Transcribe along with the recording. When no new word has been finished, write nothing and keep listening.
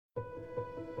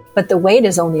But the weight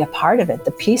is only a part of it.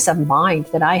 The peace of mind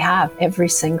that I have every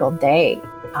single day.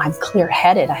 I'm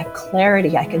clear-headed. I have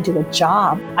clarity. I can do a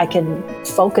job. I can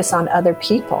focus on other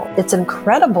people. It's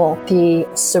incredible the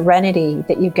serenity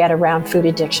that you get around food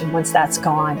addiction once that's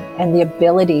gone, and the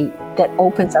ability that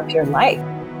opens up your life.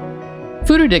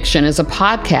 Food Addiction is a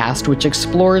podcast which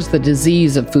explores the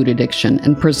disease of food addiction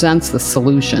and presents the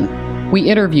solution. We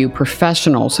interview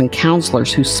professionals and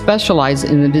counselors who specialize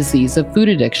in the disease of food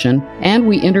addiction, and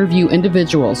we interview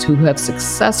individuals who have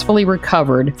successfully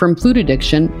recovered from food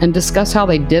addiction and discuss how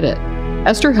they did it.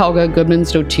 Esther Helga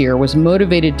Goodmans-Dottir was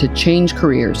motivated to change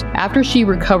careers after she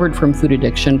recovered from food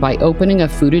addiction by opening a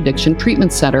food addiction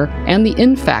treatment center and the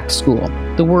InFact School,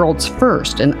 the world's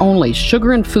first and only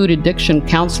sugar and food addiction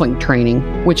counseling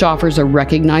training, which offers a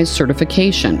recognized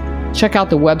certification. Check out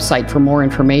the website for more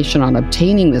information on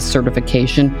obtaining this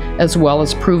certification, as well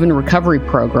as proven recovery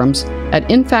programs at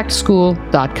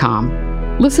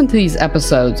infactschool.com. Listen to these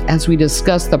episodes as we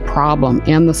discuss the problem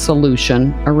and the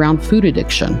solution around food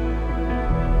addiction.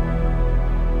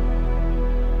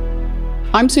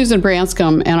 I'm Susan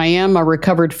Branscombe, and I am a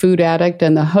recovered food addict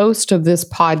and the host of this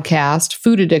podcast,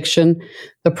 Food Addiction,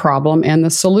 The Problem and the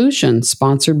Solution,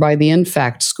 sponsored by the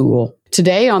InFact School.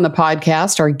 Today on the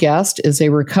podcast, our guest is a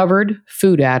recovered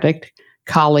food addict,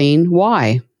 Colleen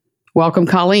Y. Welcome,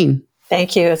 Colleen.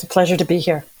 Thank you. It's a pleasure to be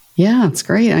here. Yeah, it's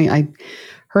great. I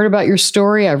heard about your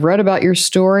story. I've read about your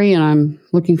story, and I'm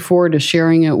looking forward to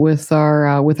sharing it with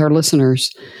our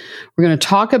listeners. We're going to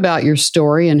talk about your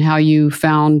story and how you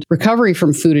found recovery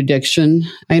from food addiction.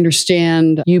 I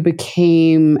understand you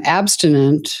became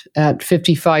abstinent at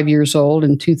 55 years old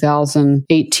in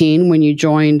 2018 when you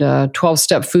joined a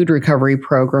 12-step food recovery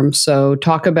program. So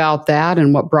talk about that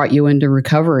and what brought you into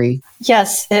recovery.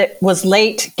 Yes, it was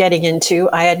late getting into.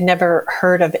 I had never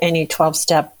heard of any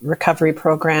 12-step recovery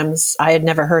programs. I had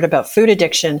never heard about food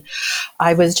addiction.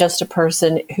 I was just a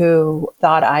person who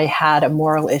thought I had a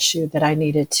moral issue, that I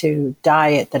needed to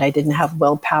diet, that I didn't have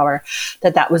willpower,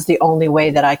 that was the only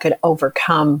way that I could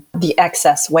overcome the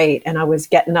excess weight. And I was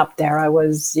getting up there. I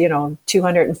was,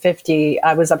 250.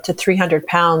 I was up to 300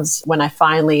 pounds when I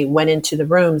finally went into the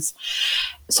rooms.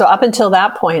 So up until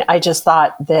that point, I just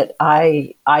thought that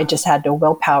I just had no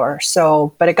willpower.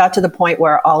 But it got to the point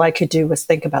where all I could do was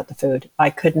think about the food.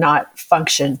 I could not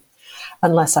function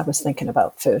unless I was thinking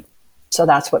about food. So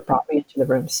that's what brought me into the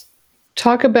rooms.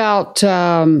 Talk about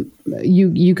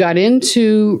you got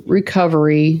into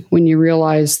recovery when you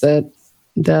realized that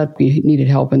you needed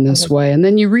help in this way, and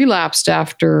then you relapsed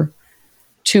after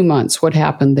 2 months. What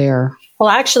happened there? Well,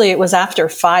 actually, it was after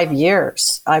 5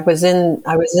 years. I was in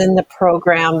the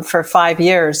program for 5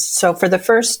 years. So for the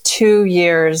first 2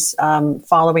 years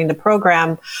following the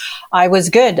program, I was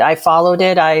good. I followed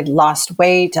it. I lost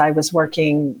weight. I was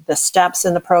working the steps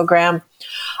in the program.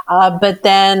 But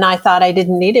then I thought I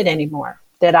didn't need it anymore,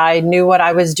 that I knew what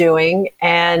I was doing,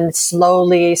 and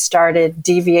slowly started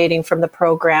deviating from the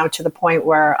program to the point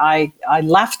where I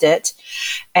left it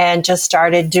and just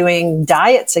started doing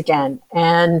diets again.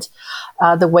 And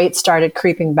the weight started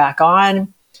creeping back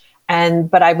on.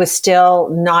 But I was still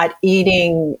not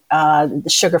eating the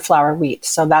sugar, flour, wheat.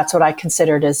 So that's what I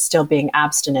considered as still being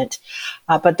abstinent.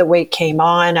 But the weight came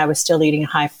on. I was still eating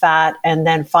high fat. And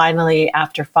then finally,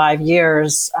 after 5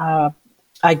 years,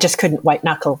 I just couldn't white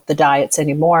knuckle the diets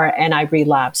anymore. And I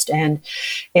relapsed. And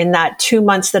in that 2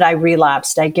 months that I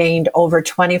relapsed, I gained over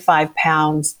 25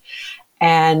 pounds.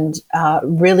 And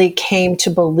really came to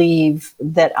believe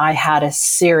that I had a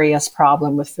serious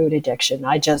problem with food addiction.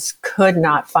 I just could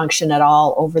not function at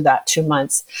all over that 2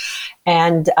 months.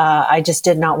 And I just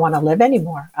did not want to live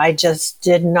anymore. I just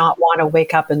did not want to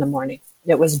wake up in the morning.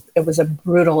 It was a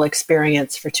brutal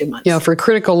experience for 2 months. For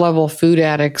critical level food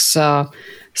addicts,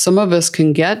 some of us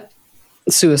can get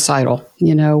suicidal,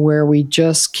 where we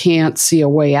just can't see a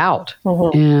way out,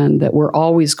 and that we're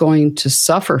always going to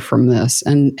suffer from this,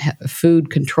 and food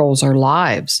controls our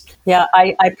lives. Yeah,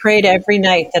 I prayed every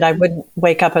night that I wouldn't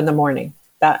wake up in the morning.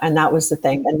 That was the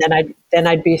thing. And then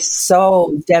I'd be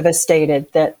so devastated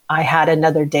that I had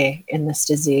another day in this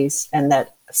disease, and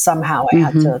that somehow I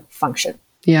had to function.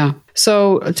 Yeah.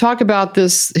 So talk about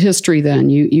this history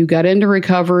then. You got into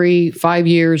recovery, 5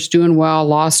 years, doing well,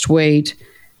 lost weight.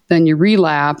 Then you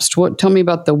relapsed. Tell me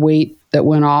about the weight that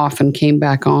went off and came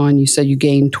back on. You said you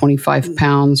gained 25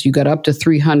 pounds. You got up to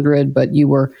 300, but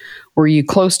were you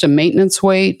close to maintenance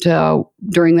weight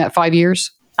during that 5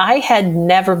 years? I had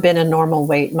never been a normal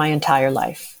weight my entire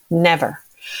life. Never.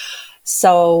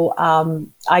 So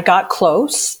I got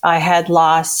close. I had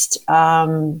lost,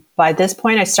 by this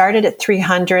point, I started at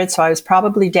 300. So I was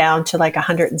probably down to like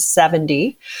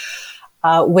 170.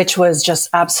 which was just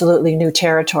absolutely new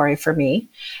territory for me.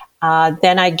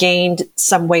 Then I gained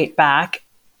some weight back,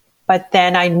 but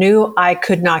then I knew I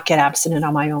could not get abstinent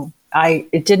on my own.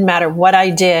 It didn't matter what I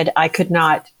did, I could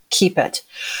not keep it.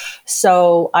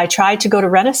 So I tried to go to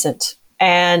Renascent,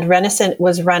 and Renascent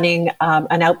was running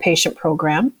an outpatient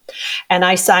program, and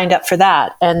I signed up for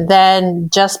that. And then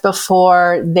just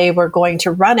before they were going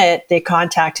to run it, they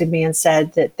contacted me and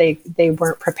said that they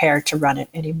weren't prepared to run it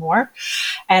anymore.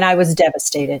 And I was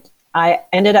devastated. I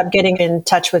ended up getting in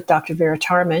touch with Dr. Vera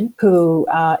Tarman, who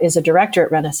is a director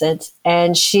at Renascent,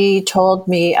 and she told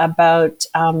me about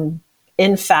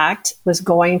in fact, was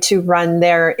going to run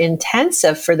their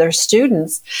intensive for their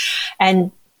students.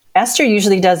 And Esther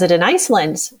usually does it in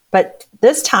Iceland, but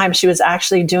this time she was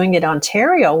actually doing it in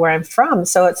Ontario, where I'm from.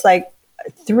 So it's like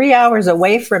 3 hours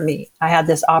away from me. I had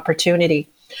this opportunity.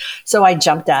 So I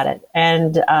jumped at it,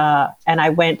 and I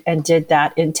went and did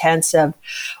that intensive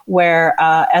where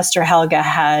Esther Helga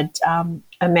had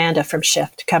Amanda from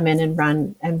Shift come in and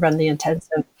run the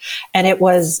intensive. And it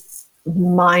was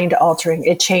mind altering.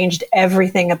 It changed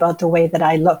everything about the way that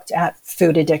I looked at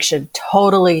food addiction.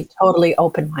 Totally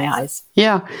opened my eyes.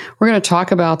 Yeah, we're going to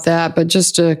talk about that, but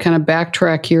just to kind of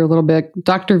backtrack here a little bit,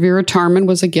 Dr. Vera Tarman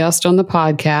was a guest on the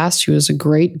podcast. She was a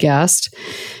great guest.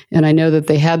 And I know that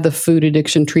they had the Food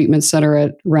Addiction Treatment Center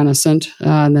at Renascent,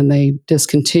 and then they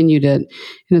discontinued it.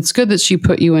 And it's good that she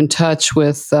put you in touch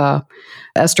with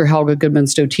Esther Helga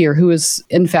Goodman-Stotier, who is,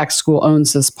 in fact, School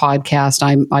owns this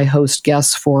podcast. I host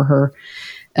guests for her.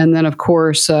 And then, of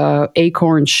course,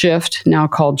 Acorn Shift, now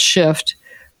called Shift,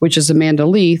 which is Amanda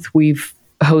Leith. We've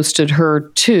hosted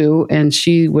her too, and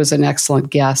she was an excellent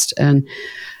guest. And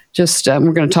just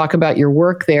we're going to talk about your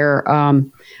work there.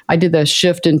 I did the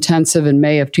Shift intensive in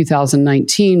May of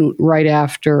 2019, right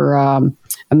after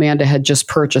Amanda had just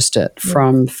purchased it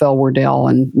from Phil Wardell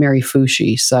and Mary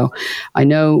Fushi. So I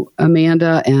know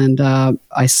Amanda, and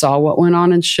I saw what went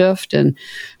on in Shift. And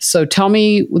so tell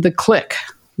me the click.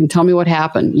 And tell me what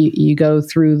happened. You go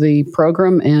through the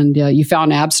program, and you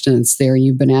found abstinence there.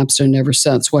 You've been abstinent ever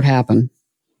since. What happened?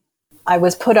 I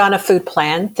was put on a food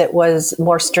plan that was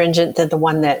more stringent than the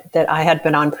one that I had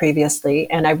been on previously,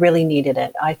 and I really needed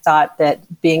it. I thought that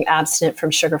being abstinent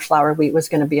from sugar, flour, wheat was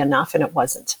going to be enough, and it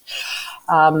wasn't.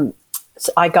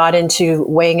 So I got into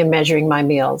weighing and measuring my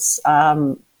meals.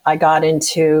 I got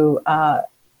into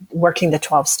working the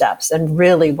 12 steps and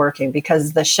really working,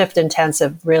 because the Shift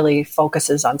intensive really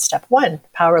focuses on step one,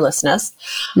 powerlessness,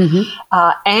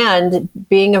 and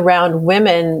being around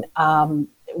women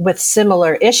with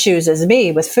similar issues as me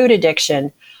with food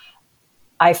addiction.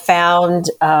 I found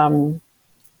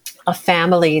a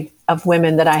family of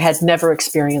women that I had never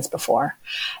experienced before,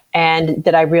 and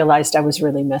that I realized I was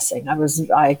really missing. I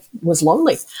was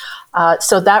lonely.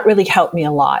 So that really helped me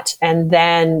a lot. And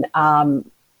then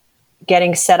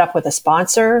getting set up with a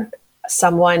sponsor,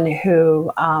 someone who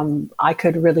I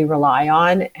could really rely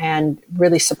on and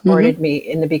really supported me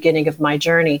in the beginning of my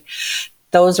journey.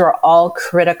 Those are all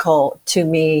critical to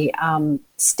me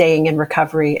staying in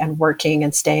recovery and working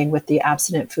and staying with the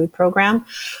abstinent food program.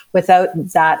 Without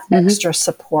that extra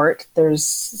support,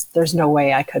 there's no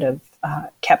way I could have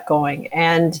kept going.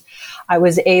 And I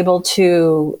was able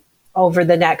to, over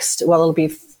the next, it'll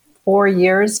be 4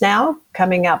 years now,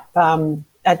 coming up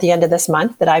at the end of this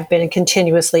month, that I've been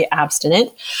continuously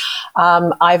abstinent.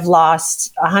 I've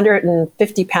lost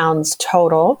 150 pounds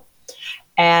total.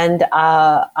 And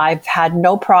I've had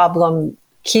no problem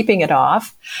keeping it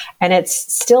off. And it's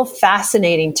still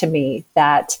fascinating to me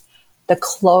that the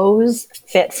clothes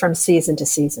fit from season to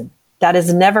season. That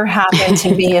has never happened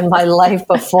to me in my life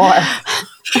before.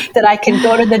 That I can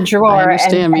go to the drawer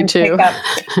and pick up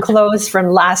clothes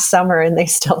from last summer and they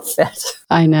still fit.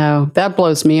 I know. That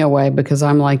blows me away, because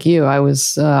I'm like you. I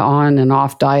was on and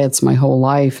off diets my whole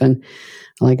life. And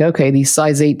I'm like, okay, these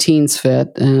size 18s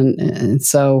fit. And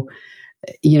so,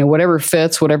 whatever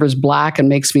fits, whatever's black and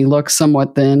makes me look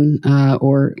somewhat thin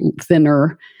or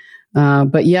thinner.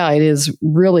 But yeah, it is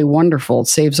really wonderful. It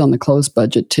saves on the clothes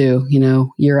budget too,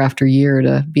 year after year,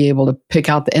 to be able to pick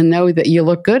out and know that you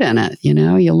look good in it.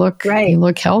 You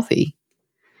look healthy.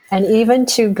 And even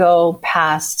to go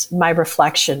past my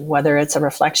reflection, whether it's a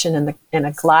reflection in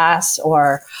a glass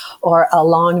or a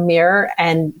long mirror,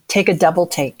 and take a double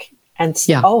take and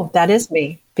say, oh, that is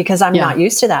me. Because I'm not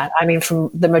used to that. I mean, from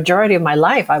the majority of my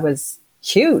life, I was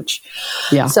huge.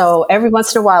 Yeah. So every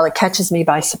once in a while, it catches me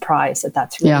by surprise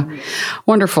that's really me.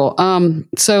 Wonderful.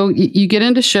 So you get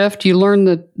into Shift, you learn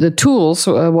the tools,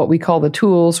 what we call the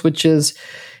tools, which is,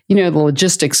 the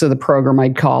logistics of the program,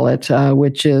 I'd call it,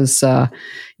 which is,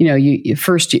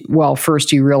 first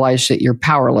you realize that you're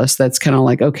powerless. That's kind of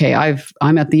like, okay,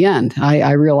 I'm at the end.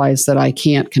 I realize that I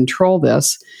can't control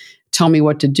this. Tell me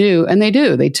what to do. And they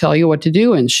do. They tell you what to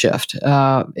do in shift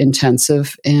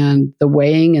intensive, and the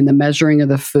weighing and the measuring of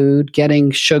the food,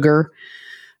 getting sugar.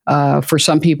 For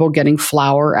some people, getting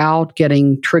flour out,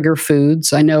 getting trigger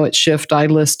foods. I know at Shift, I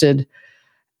listed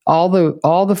all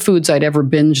the foods I'd ever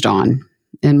binged on,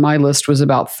 and my list was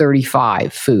about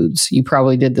 35 foods. You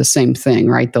probably did the same thing,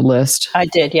 right? The list. I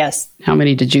did, yes. How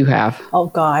many did you have? Oh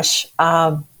gosh,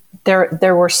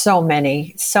 there were so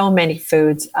many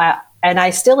foods. And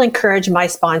I still encourage my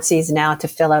sponsees now to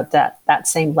fill out that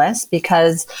same list,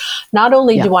 because not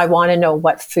only do I want to know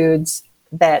what foods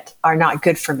that are not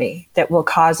good for me, that will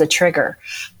cause a trigger,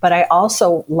 but I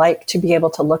also like to be able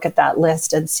to look at that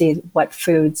list and see what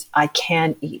foods I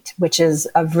can eat, which is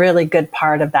a really good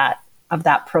part of that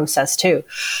process too.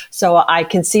 So I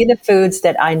can see the foods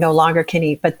that I no longer can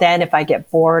eat, but then if I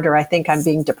get bored or I think I'm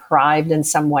being deprived in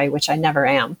some way, which I never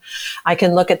am, I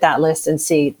can look at that list and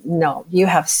see, no, you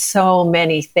have so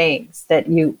many things that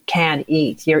you can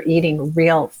eat. You're eating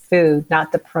real food,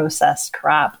 not the processed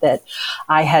crap that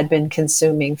I had been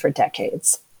consuming for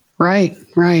decades. Right.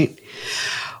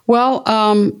 Well,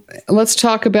 let's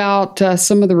talk about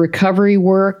some of the recovery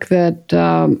work that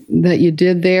you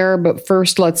did there. But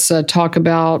first, let's talk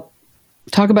about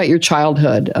your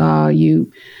childhood.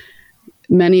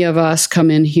 Many of us come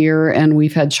in here and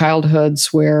we've had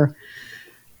childhoods where,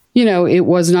 it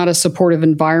was not a supportive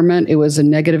environment. It was a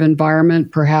negative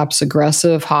environment, perhaps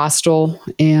aggressive, hostile.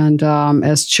 And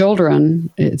as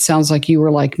children, it sounds like you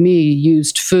were like me,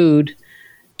 used food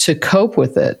to cope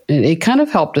with it. It kind of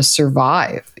helped us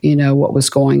survive, what was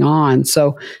going on.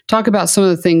 So talk about some of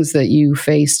the things that you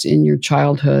faced in your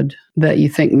childhood that you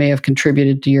think may have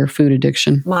contributed to your food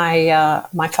addiction.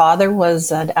 My father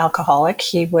was an alcoholic.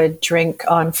 He would drink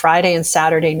on Friday and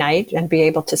Saturday night and be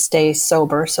able to stay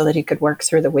sober so that he could work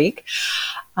through the week.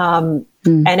 And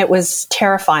it was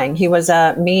terrifying. He was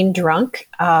a mean drunk.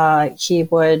 He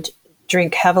would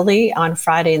drink heavily on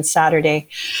Friday and Saturday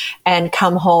and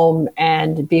come home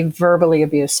and be verbally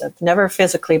abusive, never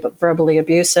physically, but verbally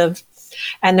abusive.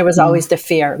 And there was always the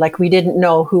fear, like we didn't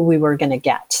know who we were going to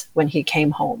get when he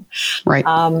came home. Right.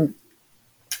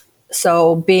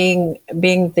 So being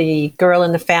the girl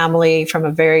in the family from a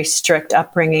very strict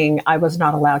upbringing, I was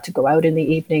not allowed to go out in the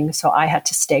evening. So I had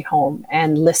to stay home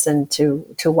and listen to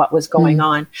what was going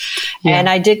on. Yeah. And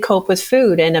I did cope with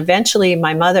food. And eventually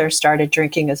my mother started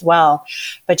drinking as well,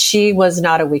 but she was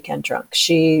not a weekend drunk.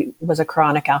 She was a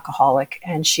chronic alcoholic,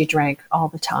 and she drank all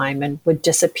the time and would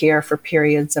disappear for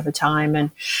periods of a time.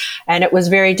 And it was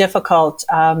very difficult.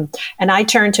 And I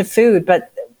turned to food, but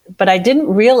I didn't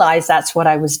realize that's what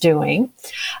I was doing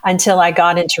until I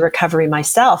got into recovery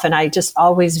myself. And I just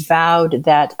always vowed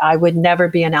that I would never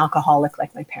be an alcoholic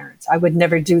like my parents. I would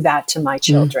never do that to my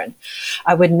children.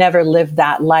 I would never live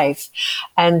that life.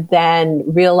 And then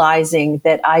realizing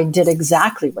that I did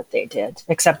exactly what they did,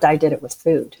 except I did it with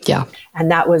food. Yeah.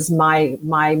 And that was my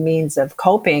means of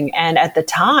coping. And at the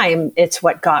time, it's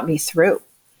what got me through.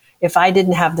 If I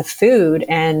didn't have the food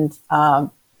and,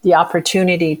 the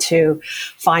opportunity to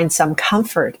find some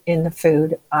comfort in the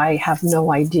food, I have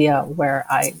no idea where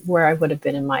I would have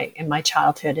been in my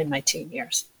childhood, in my teen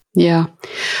years. Yeah,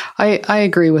 I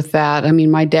agree with that. I mean,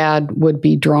 my dad would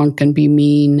be drunk and be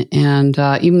mean, and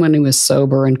even when he was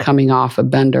sober and coming off a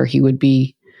bender, he would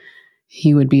be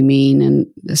mean,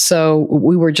 and so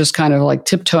we were just kind of like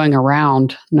tiptoeing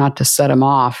around not to set him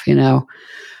off, and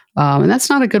that's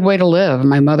not a good way to live.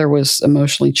 My mother was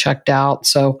emotionally checked out,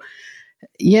 so.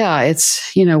 Yeah,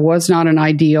 it's, was not an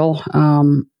ideal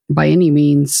by any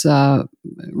means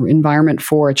environment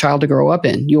for a child to grow up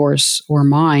in, yours or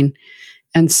mine.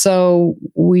 And so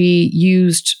we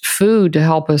used food to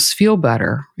help us feel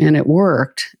better, and it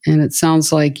worked. And it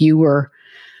sounds like you were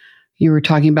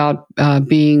talking about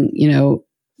being,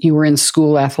 you were in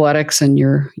school athletics, and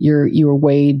you were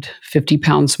weighed 50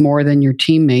 pounds more than your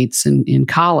teammates in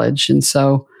college. And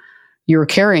so you were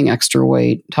carrying extra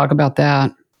weight. Talk about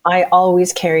that. I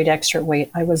always carried extra weight.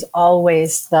 I was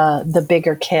always the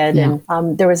bigger kid. Yeah.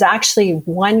 And there was actually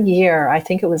one year, I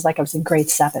think it was like I was in grade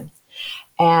 7,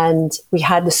 and we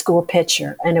had the school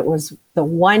picture. And it was the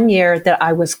one year that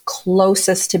I was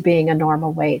closest to being a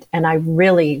normal weight. And I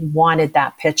really wanted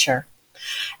that picture.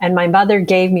 And my mother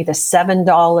gave me the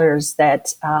 $7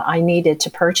 that I needed to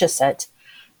purchase it.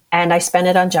 And I spent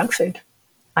it on junk food.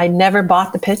 I never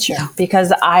bought the picture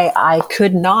because I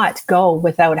could not go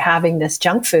without having this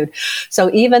junk food. So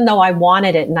even though I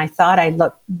wanted it and I thought I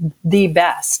looked the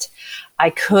best, I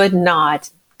could not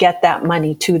get that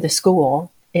money to the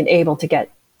school and able to get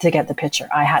the pitcher.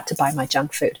 I had to buy my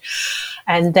junk food.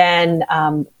 And then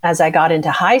as I got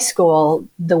into high school,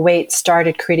 the weight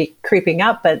started creeping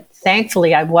up. But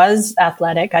thankfully, I was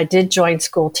athletic. I did join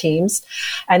school teams,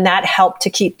 and that helped to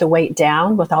keep the weight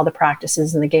down with all the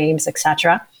practices and the games,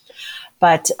 etc.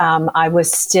 But I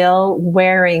was still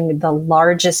wearing the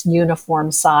largest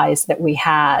uniform size that we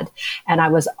had. And I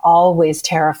was always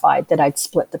terrified that I'd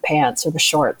split the pants or the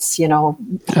shorts,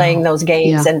 playing those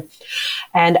games,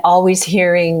 and always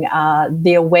hearing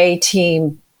the away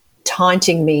team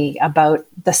taunting me about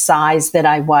the size that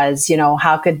I was.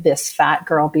 How could this fat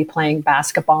girl be playing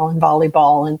basketball and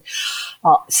volleyball? And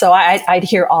so I'd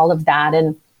hear all of that.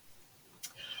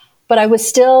 But I was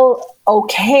still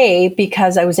okay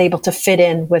because I was able to fit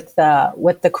in with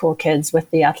the cool kids, with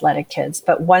the athletic kids.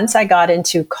 But once I got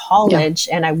into college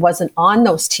and I wasn't on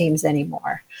those teams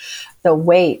anymore, the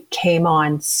weight came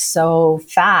on so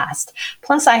fast.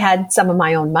 Plus, I had some of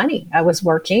my own money. I was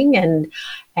working,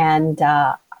 and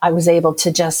I was able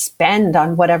to just spend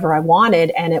on whatever I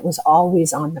wanted, and it was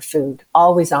always on the food,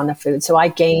 always on the food. So I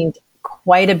gained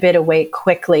quite a bit of weight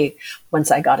quickly once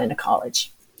I got into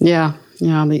college. Yeah,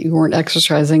 that you weren't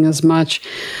exercising as much.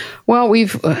 Well,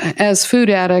 as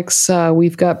food addicts,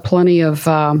 we've got plenty of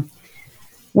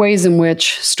ways in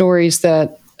which stories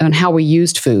on how we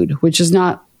used food, which is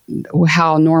not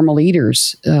how normal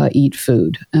eaters eat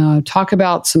food. Talk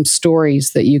about some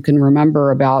stories that you can remember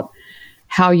about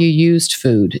how you used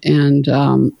food and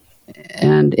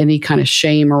any kind of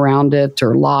shame around it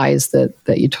or lies that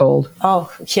you told.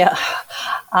 Oh, yeah.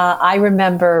 I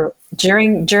remember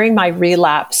during my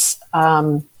relapse,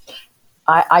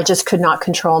 I just could not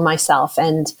control myself.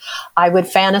 And I would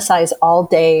fantasize all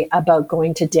day about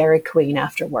going to Dairy Queen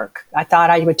after work. I thought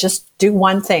I would just do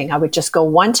one thing. I would just go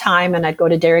one time and I'd go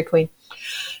to Dairy Queen.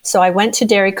 So I went to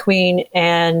Dairy Queen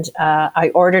and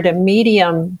I ordered a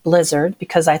medium Blizzard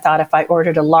because I thought if I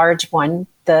ordered a large one,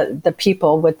 the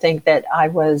people would think that I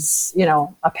was,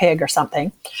 a pig or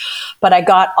something. But I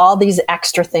got all these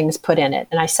extra things put in it.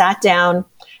 And I sat down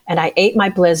and I ate my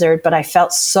Blizzard, but I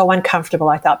felt so uncomfortable.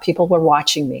 I thought people were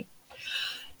watching me.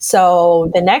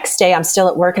 So the next day I'm still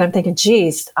at work and I'm thinking,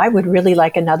 geez, I would really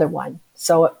like another one.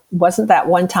 So it wasn't that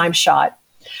one-time shot.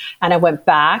 And I went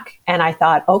back and I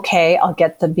thought, okay, I'll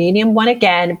get the medium one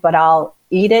again, but I'll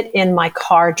eat it in my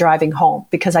car driving home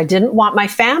because I didn't want my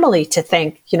family to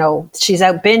think, she's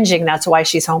out binging. That's why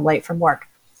she's home late from work.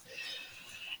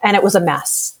 And it was a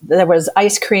mess. There was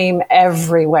ice cream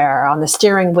everywhere on the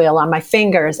steering wheel, on my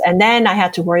fingers. And then I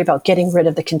had to worry about getting rid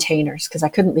of the containers because I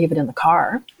couldn't leave it in the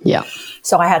car. Yeah.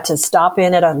 So I had to stop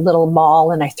in at a little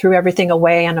mall and I threw everything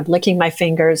away and I'm licking my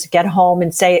fingers, get home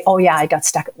and say, oh yeah, I got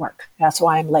stuck at work. That's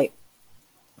why I'm late.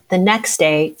 The next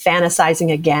day,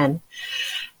 fantasizing again.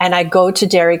 And I go to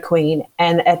Dairy Queen.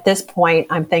 And at this point,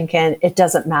 I'm thinking, it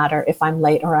doesn't matter if I'm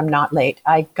late or I'm not late.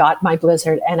 I got my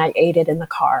Blizzard and I ate it in the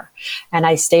car. And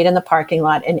I stayed in the parking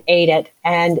lot and ate it.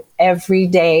 And every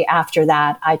day after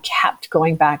that, I kept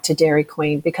going back to Dairy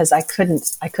Queen because I couldn't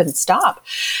stop.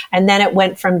 And then it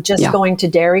went from just going to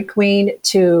Dairy Queen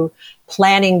to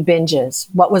planning binges.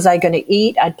 What was I going to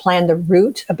eat? I'd plan the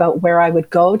route about where I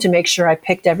would go to make sure I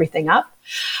picked everything up.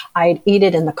 I'd eat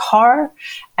it in the car.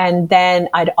 And then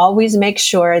I'd always make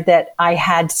sure that I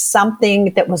had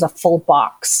something that was a full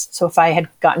box. So if I had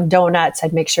gotten donuts,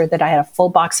 I'd make sure that I had a full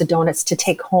box of donuts to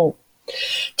take home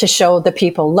to show the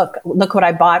people, look what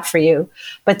I bought for you,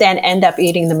 but then end up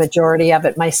eating the majority of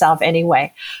it myself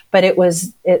anyway. But it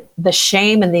was the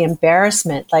shame and the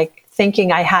embarrassment, like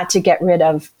thinking I had to get rid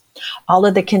of all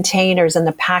of the containers and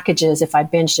the packages if I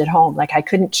binged at home. Like I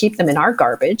couldn't keep them in our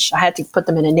garbage. I had to put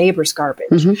them in a neighbor's garbage.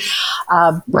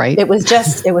 Mm-hmm. Right. It was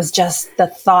just the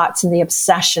thoughts and the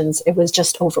obsessions. It was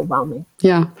just overwhelming.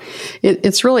 Yeah.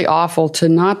 It's really awful to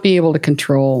not be able to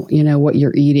control, what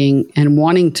you're eating and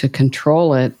wanting to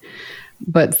control it,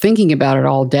 but thinking about it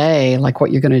all day, like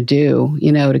what you're going to do,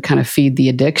 to kind of feed the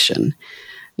addiction.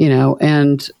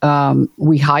 And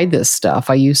we hide this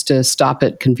stuff. I used to stop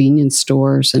at convenience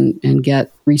stores and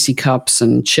get Reese cups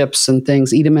and chips and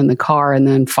things, eat them in the car, and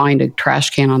then find a trash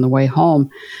can on the way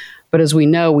home. But as we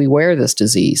know, we wear this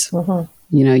disease.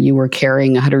 Mm-hmm. You were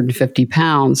carrying 150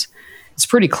 pounds. It's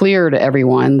pretty clear to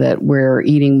everyone that we're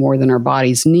eating more than our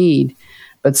bodies need.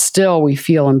 But still, we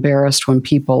feel embarrassed when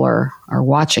people are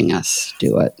watching us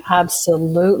do it.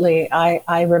 Absolutely.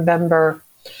 I remember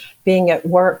being at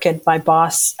work and my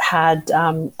boss had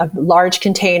a large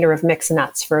container of mixed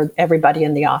nuts for everybody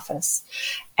in the office.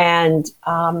 And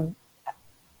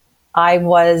I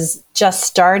was just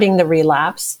starting the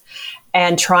relapse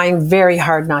and trying very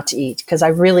hard not to eat because I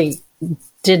really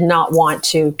did not want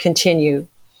to continue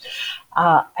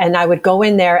And I would go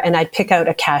in there and I'd pick out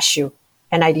a cashew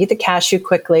and I'd eat the cashew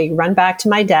quickly, run back to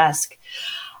my desk.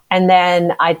 And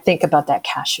then I'd think about that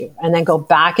cashew and then go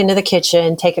back into the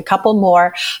kitchen, take a couple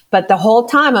more. But the whole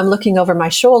time I'm looking over my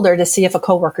shoulder to see if a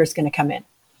coworker is going to come in.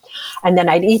 And then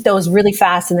I'd eat those really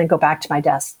fast and then go back to my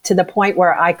desk, to the point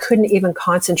where I couldn't even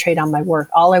concentrate on my work.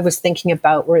 All I was thinking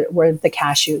about were the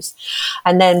cashews.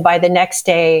 And then by the next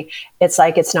day, it's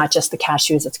like, it's not just the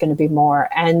cashews, it's going to be more.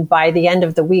 And by the end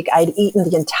of the week, I'd eaten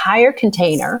the entire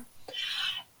container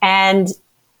and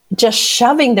just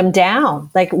shoving them down,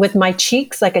 like with my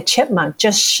cheeks, like a chipmunk,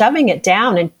 just shoving it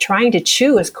down and trying to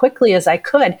chew as quickly as I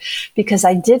could, because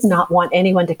I did not want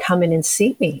anyone to come in and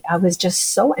see me. I was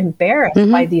just so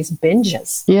embarrassed by these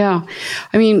binges. Yeah.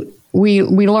 I mean, we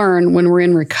learn when we're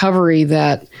in recovery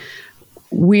that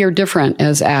we are different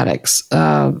as addicts,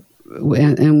 and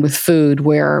with food,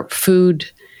 where food,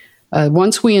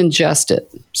 once we ingest it,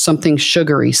 something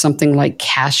sugary, something like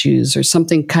cashews or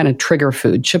something kind of trigger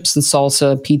food, chips and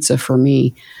salsa, pizza for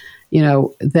me,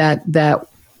 that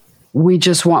we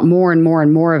just want more and more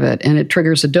and more of it. And it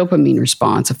triggers a dopamine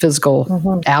response, a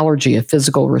physical allergy, a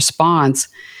physical response.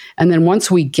 And then once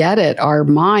we get it, our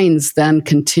minds then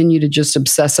continue to just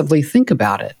obsessively think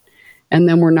about it. And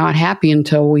then we're not happy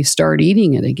until we start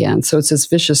eating it again. So it's this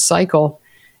vicious cycle.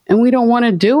 And we don't want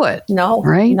to do it. No,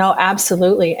 right? No,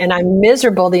 absolutely. And I'm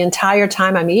miserable the entire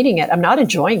time I'm eating it. I'm not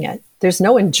enjoying it. There's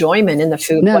no enjoyment in the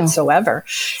food whatsoever.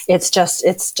 It's just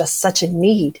such a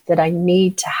need that I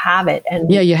need to have it. And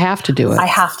yeah, you have to do it. I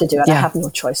have to do it. Yeah. I have no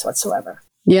choice whatsoever.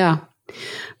 Yeah.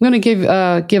 I'm going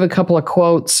to give a couple of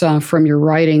quotes from your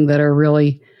writing that are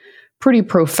really pretty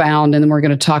profound. And then we're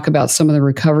going to talk about some of the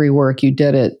recovery work you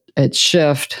did at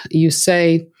Shift. You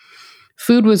say,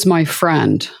 "Food was my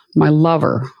friend, my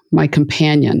lover, my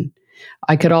companion.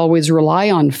 I could always rely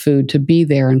on food to be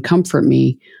there and comfort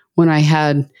me when I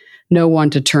had no one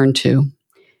to turn to."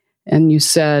 And you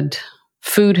said,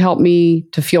 "Food helped me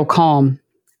to feel calm,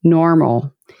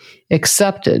 normal,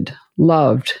 accepted,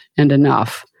 loved, and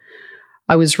enough.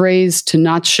 I was raised to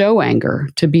not show anger,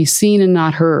 to be seen and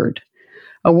not heard.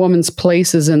 A woman's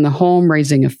place is in the home,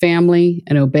 raising a family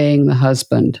and obeying the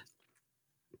husband.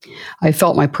 I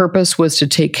felt my purpose was to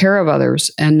take care of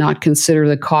others and not consider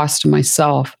the cost to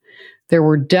myself. There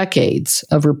were decades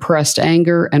of repressed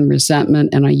anger and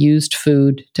resentment, and I used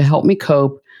food to help me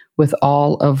cope with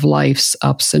all of life's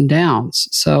ups and downs."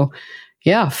 So,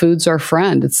 yeah, food's our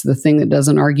friend. It's the thing that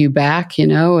doesn't argue back,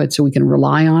 it's we can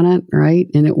rely on it, right?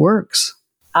 And it works.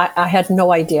 I had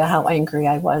no idea how angry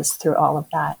I was through all of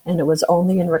that. And it was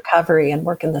only in recovery and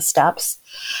working the steps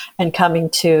and coming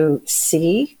to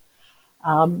see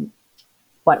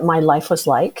what my life was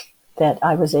like that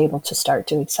I was able to start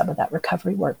doing some of that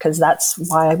recovery work, because that's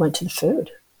why I went to the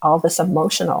food, all this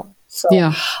emotional. So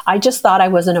yeah. I just thought I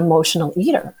was an emotional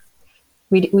eater.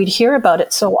 We'd hear about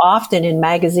it so often in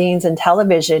magazines and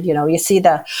television. You see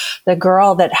the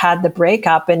girl that had the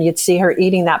breakup and you'd see her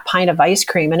eating that pint of ice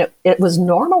cream, and it was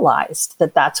normalized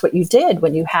that that's what you did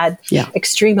when you had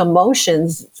extreme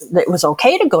emotions, that it was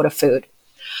okay to go to food.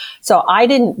 So I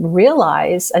didn't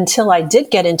realize until I did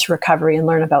get into recovery and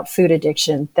learn about food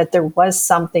addiction that there was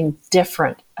something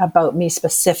different about me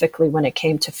specifically when it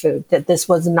came to food, that this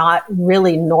was not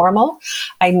really normal.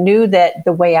 I knew that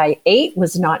the way I ate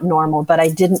was not normal, but I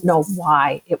didn't know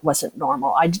why it wasn't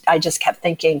normal. I just kept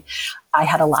thinking I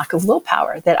had a lack of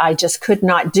willpower, that I just could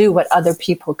not do what other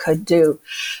people could do.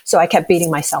 So I kept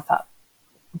beating myself up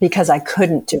because I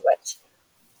couldn't do it.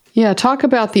 Yeah, talk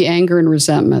about the anger and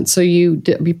resentment. So you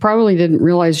probably didn't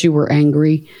realize you were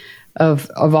angry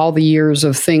of all the years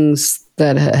of things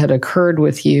that had occurred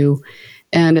with you.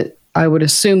 And I would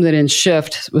assume that in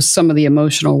Shift, with some of the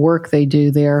emotional work they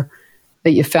do there,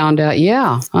 that you found out,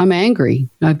 yeah, I'm angry.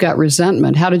 I've got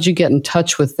resentment. How did you get in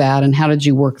touch with that, and how did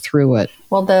you work through it?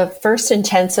 Well, the first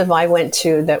intensive I went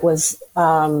to, that was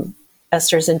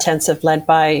Esther's intensive led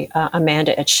by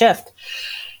Amanda at Shift,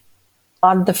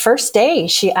 on the first day,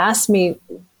 she asked me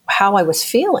how I was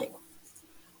feeling.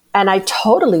 And I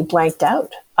totally blanked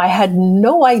out. I had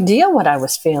no idea what I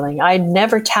was feeling. I had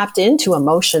never tapped into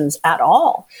emotions at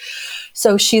all.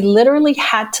 So she literally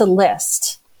had to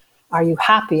list, are you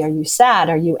happy? Are you sad?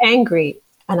 Are you angry?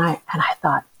 And I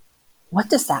thought, what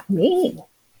does that mean?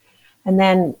 And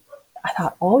then I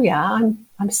thought, oh yeah,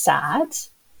 I'm sad.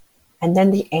 And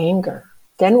then the anger.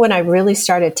 Then when I really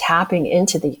started tapping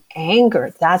into the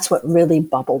anger, that's what really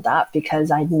bubbled up, because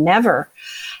I'd never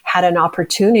had an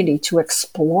opportunity to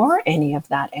explore any of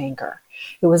that anger.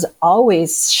 It was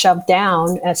always shoved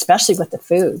down, especially with the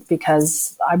food,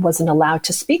 because I wasn't allowed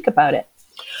to speak about it.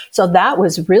 So that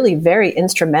was really very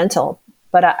instrumental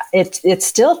But it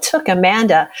still took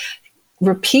Amanda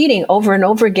repeating over and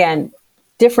over again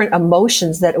different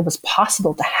emotions that it was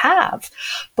possible to have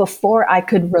before I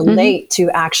could relate to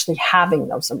actually having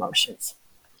those emotions.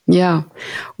 Yeah.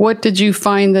 What did you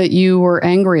find that you were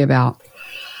angry about?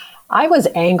 I was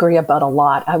angry about a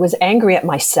lot. I was angry at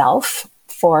myself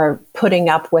for putting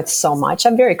up with so much.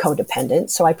 I'm very codependent,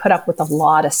 so I put up with a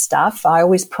lot of stuff. I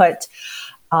always put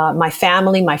my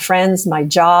family, my friends, my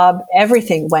job,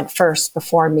 everything went first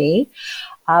before me.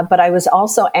 But I was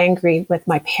also angry with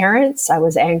my parents. I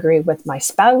was angry with my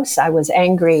spouse. I was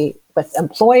angry with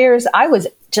employers. I was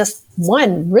just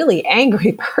one really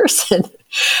angry person.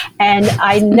 And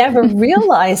I never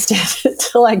realized it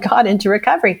until I got into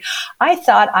recovery. I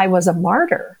thought I was a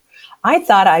martyr. I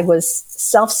thought I was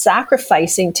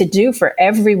self-sacrificing to do for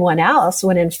everyone else,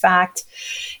 when in fact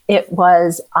it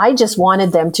was, I just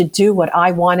wanted them to do what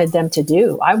I wanted them to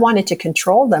do. I wanted to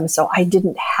control them, so I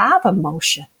didn't have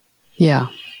emotion. Yeah.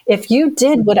 If you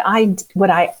did what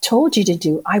I told you to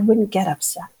do, I wouldn't get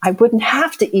upset. I wouldn't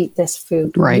have to eat this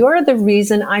food. Right. You're the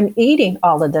reason I'm eating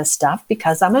all of this stuff,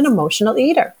 because I'm an emotional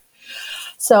eater.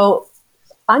 So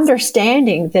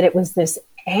understanding that it was this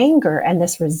anger and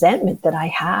this resentment that I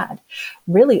had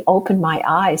really opened my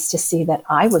eyes to see that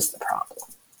I was the problem.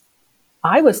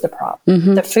 I was the problem.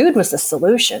 Mm-hmm. The food was the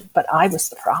solution, but I was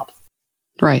the problem.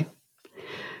 Right.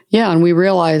 Yeah. And we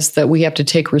realize that we have to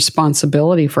take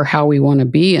responsibility for how we want to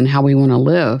be and how we want to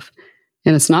live.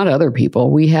 And it's not other people.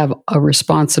 We have a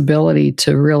responsibility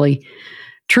to really,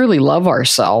 truly love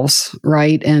ourselves,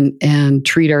 right? And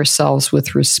treat ourselves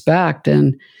with respect.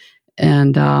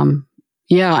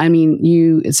 Yeah, I mean,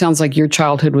 it sounds like your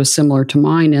childhood was similar to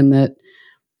mine in that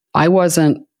I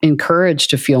wasn't encouraged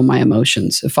to feel my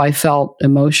emotions. If I felt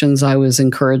emotions, I was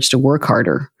encouraged to work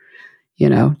harder.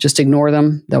 Just ignore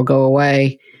them, they'll go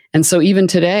away. And so even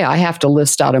today, I have to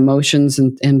list out emotions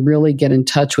and really get in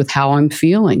touch with how I'm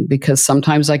feeling, because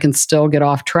sometimes I can still get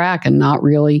off track and not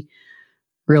really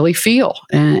feel.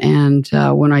 And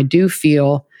when I do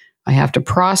feel, I have to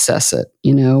process it,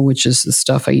 which is the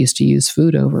stuff I used to use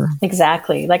food over.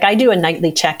 Exactly. Like I do a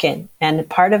nightly check-in, and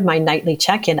part of my nightly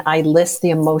check-in, I list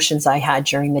the emotions I had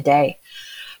during the day,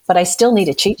 but I still need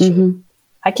a cheat sheet. Mm-hmm.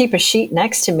 I keep a sheet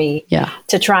next to me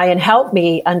to try and help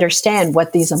me understand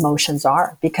what these emotions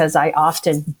are, because I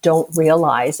often don't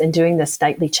realize, and doing this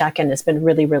nightly check-in has been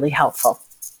really, really helpful.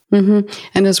 Mm-hmm.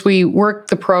 And as we work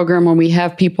the program, when we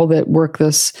have people that work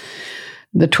the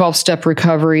 12-step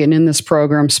recovery, and in this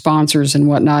program, sponsors and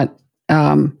whatnot,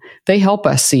 they help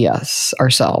us see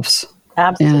ourselves.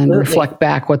 Absolutely. And reflect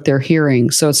back what they're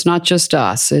hearing. So it's not just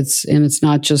us. It's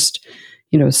not just,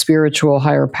 spiritual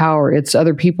higher power. It's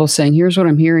other people saying, here's what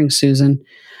I'm hearing, Susan.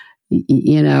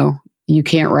 You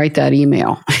can't write that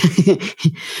email.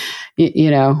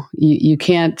 You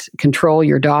can't control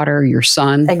your daughter or your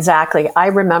son. Exactly. I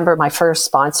remember my first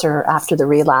sponsor after the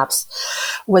relapse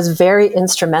was very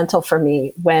instrumental for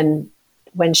me when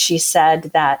she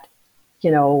said that,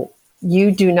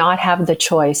 you do not have the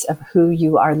choice of who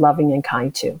you are loving and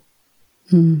kind to.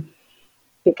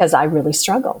 Because I really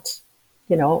struggled.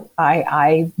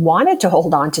 I wanted to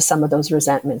hold on to some of those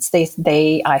resentments.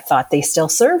 I thought they still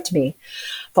served me.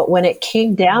 But when it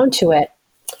came down to it,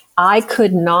 I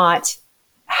could not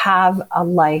have a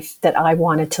life that I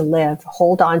wanted to live,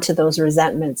 hold on to those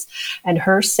resentments. And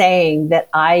her saying that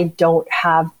I don't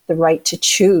have the right to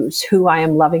choose who I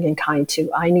am loving and kind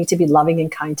to. I need to be loving and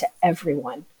kind to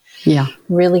everyone. Yeah.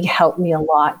 Really helped me a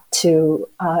lot to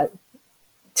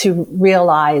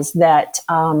realize that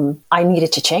I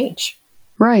needed to change.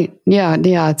 Right. Yeah.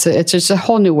 It's just a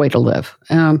whole new way to live.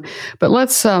 But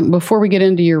let's, before we get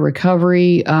into your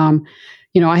recovery, I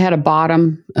had a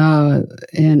bottom,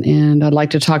 and I'd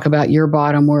like to talk about your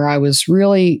bottom, where I was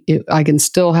really, I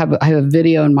have a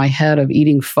video in my head of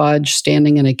eating fudge,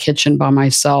 standing in a kitchen by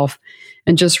myself,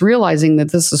 and just realizing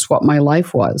that this is what my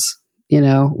life was,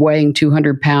 weighing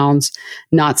 200 pounds,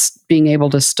 not being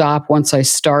able to stop once I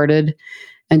started.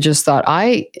 And just thought,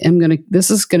 this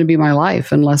is going to be my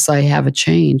life unless I have a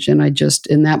change. And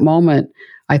in that moment,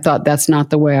 I thought that's not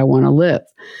the way I want to live.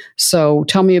 So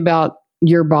tell me about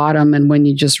your bottom, and when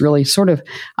you just really sort of,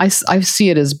 I see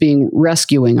it as being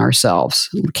rescuing ourselves,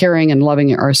 caring and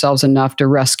loving ourselves enough to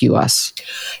rescue us.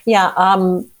 Yeah.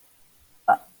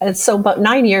 So about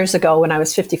 9 years ago, when I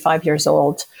was 55 years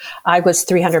old, I was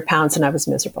 300 pounds and I was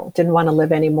miserable. Didn't want to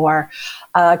live anymore.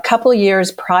 A couple of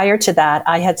years prior to that,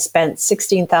 I had spent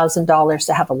 $16,000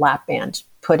 to have a lap band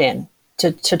put in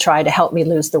to try to help me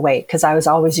lose the weight, because I was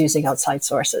always using outside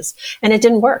sources. And it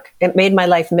didn't work. It made my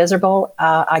life miserable.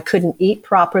 I couldn't eat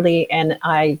properly, and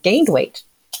I gained weight.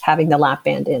 having the lap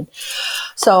band in.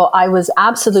 So I was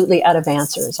absolutely out of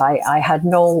answers. I had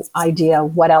no idea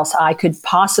what else I could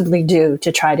possibly do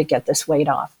to try to get this weight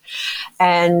off.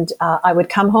 And I would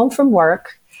come home from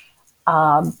work,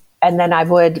 and then I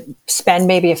would spend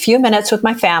maybe a few minutes with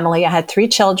my family. I had 3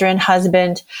 children,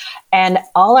 husband, and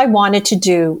all I wanted to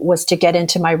do was to get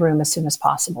into my room as soon as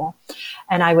possible.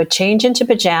 And I would change into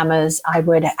pajamas. I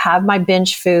would have my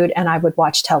binge food and I would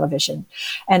watch television.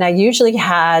 And I usually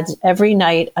had every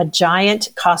night a giant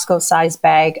Costco-sized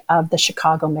bag of the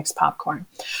Chicago mixed popcorn.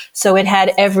 So it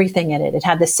had everything in it. It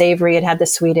had the savory, it had the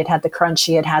sweet, it had the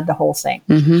crunchy, it had the whole thing.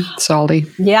 Mm-hmm. Salty.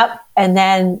 Yep. And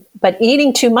then, but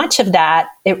eating too much of that,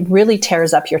 it really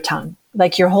tears up your tongue.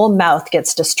 Like your whole mouth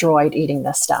gets destroyed eating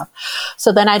this stuff.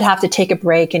 So then I'd have to take a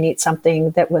break and eat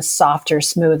something that was softer,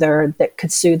 smoother, that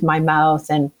could soothe my mouth.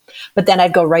 But then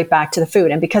I'd go right back to the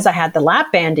food. And because I had the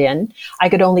lap band in, I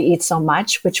could only eat so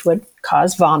much, which would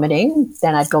cause vomiting.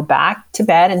 Then I'd go back to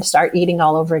bed and start eating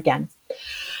all over again.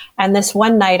 And this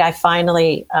one night I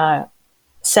finally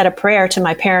said a prayer to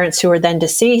my parents who were then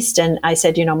deceased. And I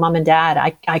said, Mom and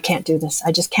Dad, I can't do this.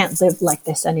 I just can't live like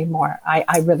this anymore.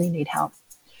 I really need help.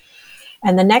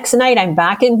 And the next night I'm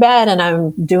back in bed and I'm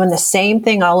doing the same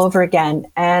thing all over again.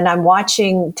 And I'm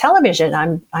watching television.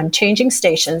 I'm changing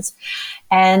stations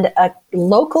and a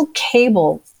local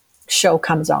cable show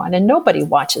comes on, and nobody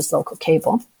watches local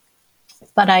cable.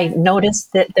 But I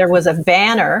noticed that there was a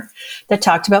banner that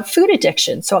talked about food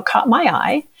addiction. So it caught my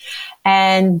eye.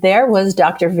 And there was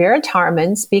Dr. Vera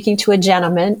Tarman speaking to a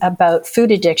gentleman about food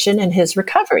addiction and his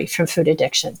recovery from food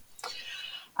addiction.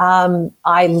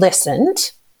 I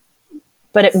listened.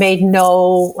 But it made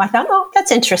I thought, oh,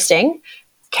 that's interesting.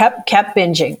 Kept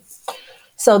binging.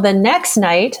 So the next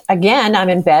night, again, I'm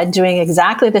in bed doing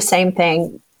exactly the same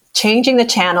thing, changing the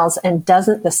channels, and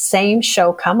doesn't the same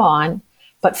show come on,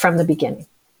 but from the beginning.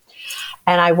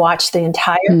 And I watched the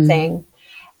entire thing,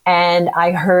 and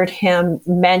I heard him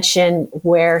mention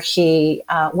where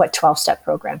what 12-step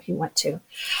program he went to.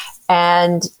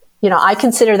 And, I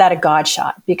consider that a God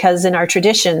shot, because in our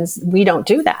traditions, we don't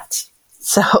do that.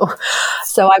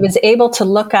 So I was able to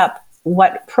look up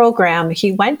what program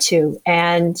he went to.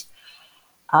 And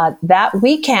that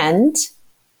weekend,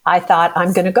 I thought,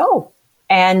 I'm going to go.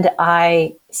 And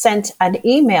I sent an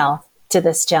email to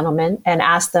this gentleman and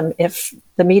asked them if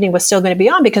the meeting was still going to be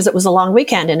on, because it was a long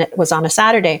weekend and it was on a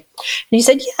Saturday. And he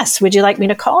said, yes, would you like me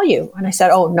to call you? And I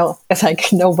said, oh, no, it's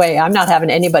like, no way. I'm not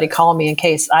having anybody call me in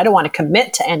case I don't want to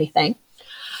commit to anything.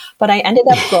 But I ended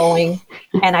up going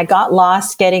and I got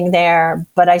lost getting there,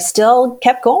 but I still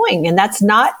kept going. And that's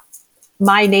not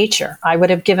my nature. I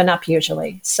would have given up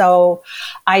usually. So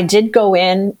I did go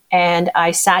in and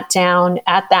I sat down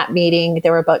at that meeting.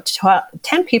 There were about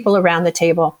 10 people around the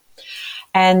table.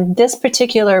 And this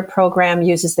particular program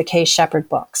uses the Kay Shepherd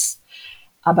books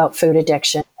about food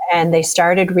addiction. And they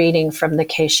started reading from the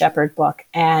Kay Shepherd book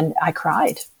and I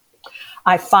cried.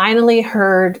 I finally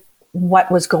heard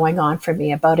what was going on for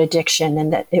me about addiction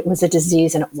and that it was a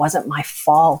disease and it wasn't my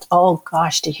fault. Oh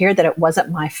gosh, to hear that it wasn't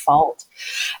my fault.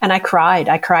 And I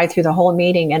cried through the whole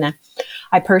meeting, and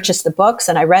I purchased the books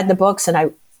and I read the books and I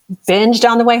binged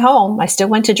on the way home. I still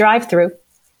went to drive-through,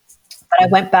 but I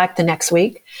went back the next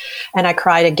week and I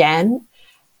cried again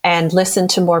and listened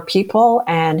to more people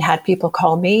and had people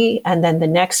call me. And then the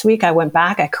next week I went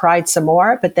back, I cried some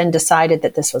more, but then decided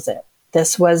that this was it.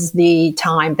 This was the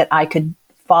time that I could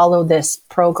follow this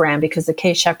program, because the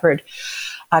Kay Shepherd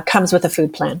comes with a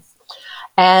food plan.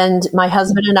 And my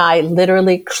husband and I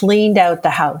literally cleaned out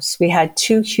the house. We had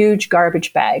 2 huge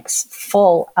garbage bags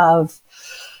full of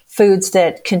foods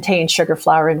that contain sugar,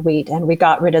 flour, and wheat. And we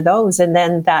got rid of those. And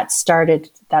then that started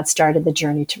the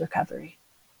journey to recovery.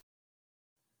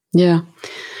 Yeah,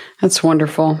 that's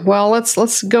wonderful. Well,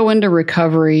 let's go into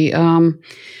recovery.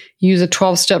 Use a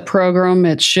 12-step program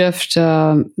at Shift,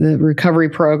 the recovery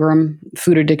program.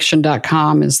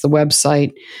 Foodaddiction.com is the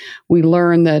website. We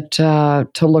learn that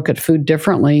to look at food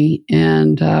differently,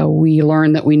 and we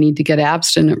learn that we need to get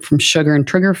abstinent from sugar and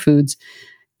trigger foods.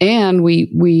 And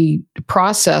we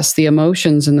process the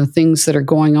emotions and the things that are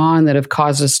going on that have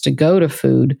caused us to go to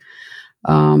food.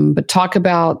 But talk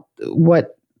about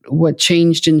what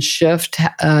changed in Shift.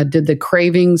 Did the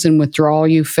cravings and withdrawal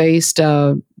you faced,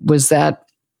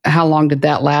 how long did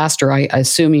that last? Or I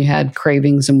assume you had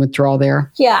cravings and withdrawal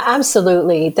there. Yeah,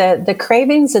 absolutely. The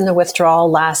cravings and the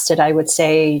withdrawal lasted, I would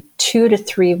say, 2 to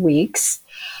 3 weeks.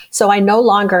 So I no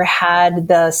longer had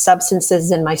the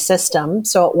substances in my system.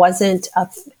 So it wasn't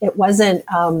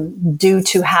due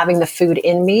to having the food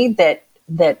in me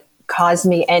that caused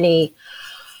me any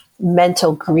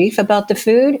mental grief about the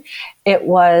food. It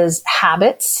was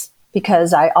habits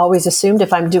because I always assumed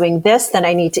if I'm doing this, then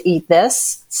I need to eat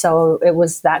this. So it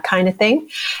was that kind of thing.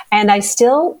 And I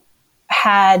still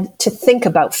had to think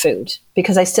about food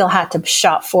because I still had to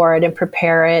shop for it and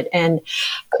prepare it and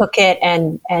cook it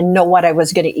and know what I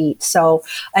was going to eat. So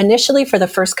initially for the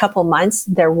first couple months,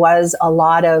 there was a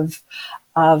lot of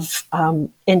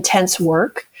intense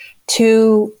work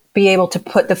to be able to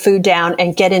put the food down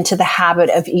and get into the habit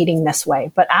of eating this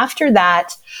way. But after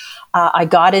that, I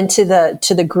got into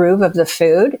the groove of the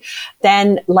food.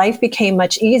 Then life became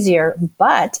much easier,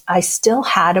 but I still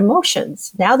had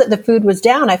emotions. Now that the food was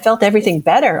down, I felt everything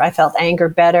better. I felt anger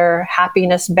better,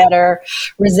 happiness better,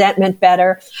 resentment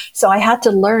better. So I had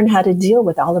to learn how to deal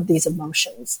with all of these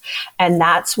emotions. And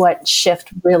that's what Shift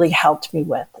really helped me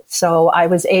with. So I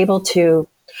was able to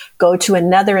go to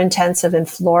another intensive in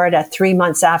Florida 3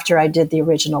 months after I did the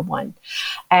original one.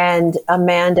 And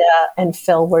Amanda and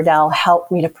Phil Wardell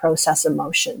helped me to process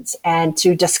emotions and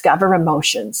to discover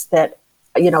emotions that,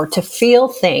 to feel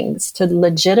things, to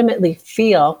legitimately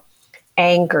feel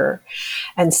anger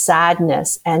and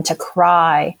sadness and to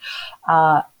cry.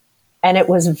 And it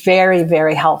was very,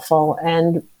 very helpful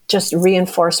and just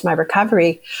reinforced my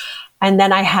recovery. And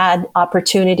then I had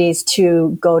opportunities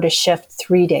to go to Shift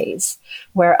 3 days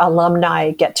where alumni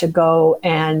get to go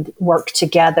and work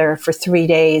together for 3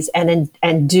 days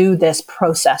and do this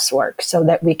process work so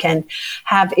that we can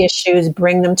have issues,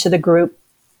 bring them to the group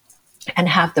and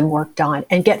have them worked on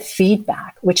and get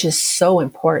feedback, which is so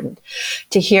important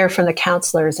to hear from the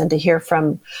counselors and to hear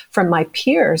from my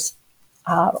peers.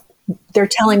 They're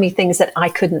telling me things that I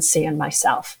couldn't see in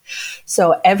myself.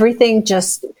 So everything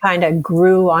just kind of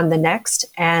grew on the next.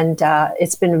 And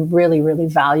it's been really, really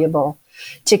valuable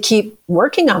to keep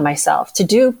working on myself, to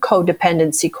do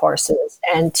codependency courses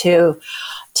and to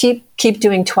keep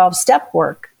doing 12-step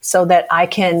work so that I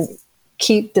can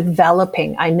keep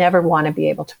developing. I never want to be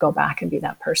able to go back and be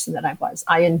that person that I was.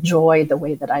 I enjoy the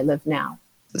way that I live now.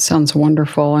 Sounds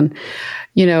wonderful. And,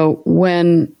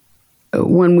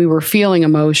 when we were feeling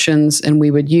emotions and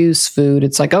we would use food,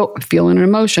 it's like, oh, I'm feeling an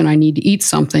emotion. I need to eat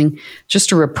something just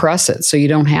to repress it so you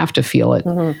don't have to feel it.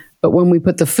 Mm-hmm. But when we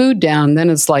put the food down, then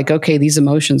it's like, okay, these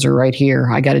emotions are right here.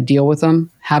 I got to deal with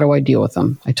them. How do I deal with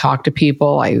them? I talk to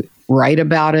people. I write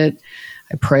about it.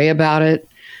 I pray about it.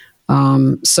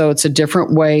 So it's a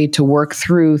different way to work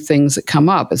through things that come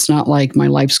up. It's not like my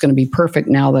life's going to be perfect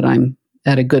now that I'm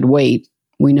at a good weight.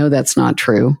 We know that's not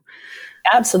true.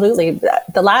 Absolutely.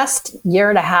 The last year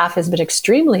and a half has been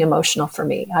extremely emotional for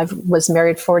me. I was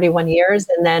married 41 years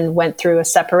and then went through a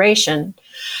separation.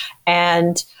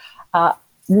 And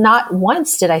not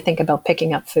once did I think about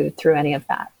picking up food through any of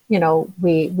that.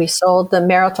 We sold the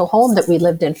marital home that we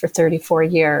lived in for 34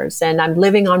 years, and I'm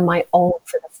living on my own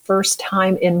for the first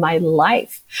time in my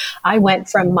life. I went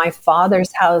from my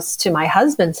father's house to my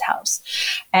husband's house,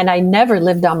 and I never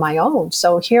lived on my own.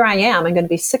 So here I am. I'm going to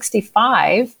be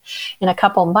 65 in a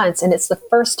couple months, and it's the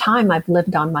first time I've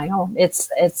lived on my own. It's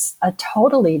a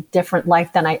totally different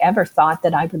life than I ever thought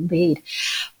that I would lead,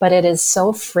 but it is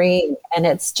so freeing, and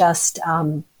it's just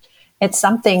it's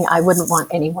something I wouldn't want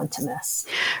anyone to miss.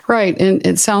 Right. And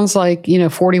it sounds like,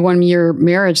 41-year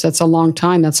marriage, that's a long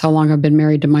time. That's how long I've been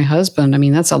married to my husband. I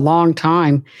mean, that's a long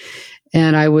time.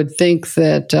 And I would think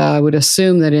that, I would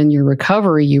assume that in your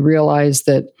recovery, you realize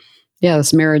that,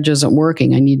 this marriage isn't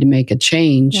working. I need to make a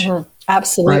change. Mm-hmm.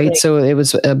 Absolutely. Right. So it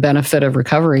was a benefit of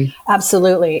recovery.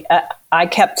 Absolutely. I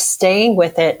kept staying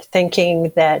with it,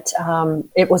 thinking that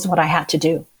it was what I had to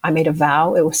do. I made a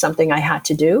vow. It was something I had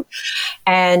to do.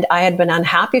 And I had been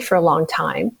unhappy for a long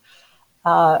time.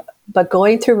 But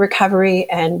going through recovery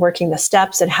and working the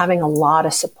steps and having a lot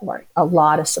of support,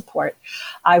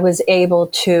 I was able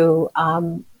to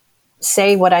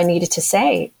say what I needed to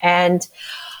say. And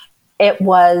it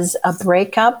was a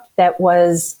breakup that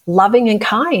was loving and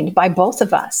kind by both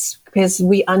of us because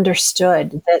we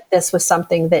understood that this was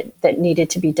something that needed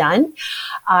to be done.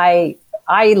 I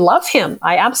love him.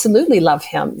 I absolutely love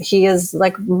him. He is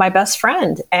like my best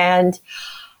friend. And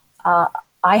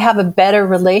I have a better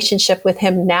relationship with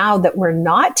him now that we're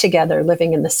not together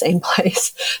living in the same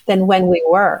place than when we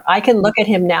were. I can look at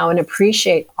him now and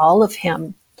appreciate all of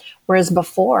him, whereas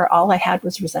before, all I had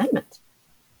was resentment.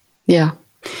 Yeah.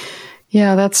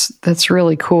 Yeah, that's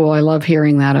really cool. I love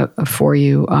hearing that for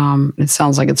you. It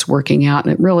sounds like it's working out.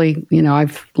 And it really,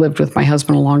 I've lived with my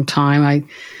husband a long time. I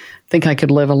think I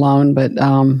could live alone, but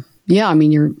I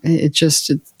mean, I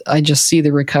just see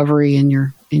the recovery in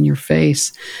your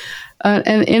face.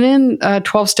 And in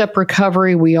 12-step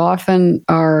recovery, we often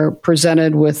are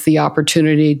presented with the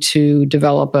opportunity to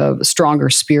develop a stronger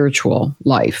spiritual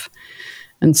life.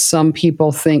 And some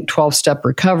people think 12-step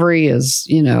recovery is,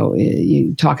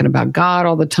 you talking about God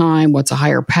all the time. What's a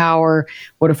higher power?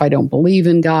 What if I don't believe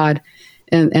in God?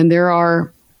 And there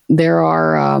are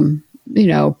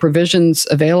provisions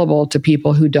available to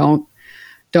people who don't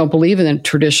believe in a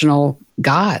traditional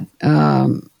God.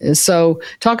 So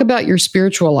talk about your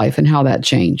spiritual life and how that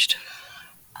changed.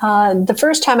 The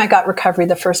first time I got recovery,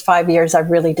 the first 5 years, I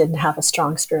really didn't have a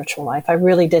strong spiritual life. I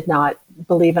really did not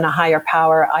believe in a higher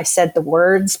power. I said the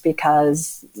words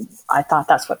because I thought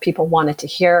that's what people wanted to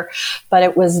hear. But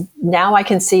it was, now I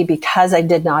can see, because I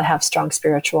did not have strong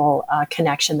spiritual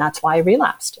connection, that's why I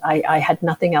relapsed. I had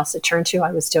nothing else to turn to.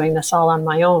 I was doing this all on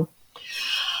my own.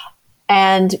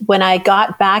 And when I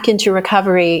got back into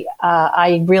recovery,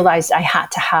 I realized I had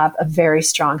to have a very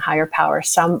strong higher power,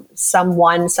 something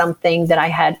that I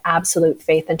had absolute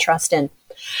faith and trust in.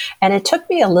 And it took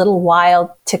me a little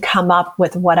while to come up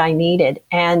with what I needed.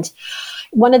 And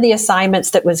one of the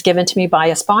assignments that was given to me by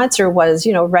a sponsor was,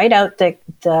 write out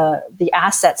the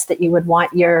assets that you would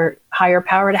want your higher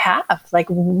power to have. Like,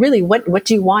 really, what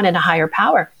do you want in a higher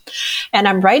power? And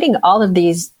I'm writing all of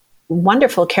these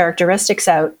wonderful characteristics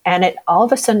out. And all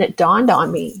of a sudden it dawned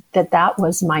on me that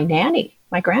was my nanny,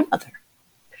 my grandmother.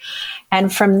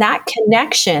 And from that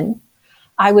connection,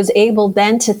 I was able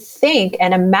then to think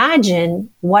and imagine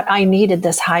what I needed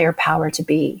this higher power to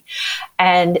be.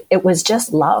 And it was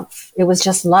just love. It was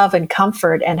just love and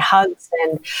comfort and hugs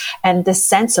and this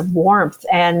sense of warmth,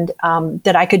 and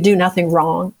that I could do nothing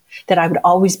wrong, that I would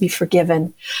always be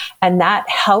forgiven. And that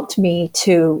helped me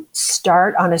to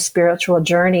start on a spiritual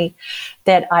journey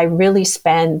that I really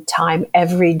spend time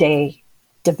every day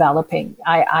developing.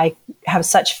 I have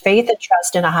such faith and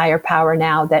trust in a higher power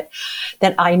now that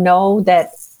I know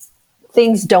that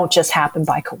things don't just happen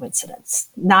by coincidence.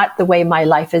 Not the way my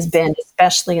life has been,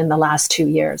 especially in the last 2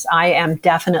 years. I am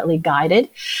definitely guided,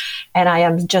 and I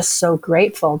am just so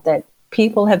grateful that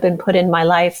people have been put in my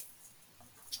life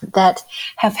that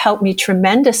have helped me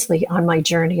tremendously on my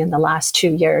journey in the last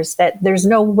 2 years, that there's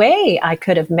no way I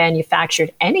could have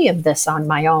manufactured any of this on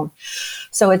my own.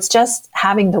 So it's just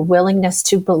having the willingness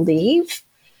to believe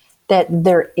that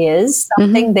there is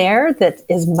something there that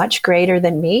is much greater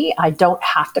than me. I don't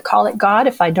have to call it God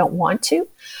if I don't want to.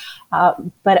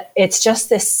 But it's just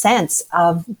this sense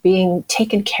of being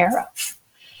taken care of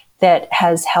that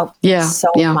has helped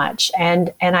so much.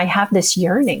 And I have this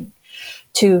yearning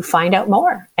to find out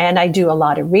more. And I do a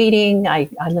lot of reading. I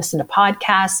listen to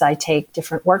podcasts. I take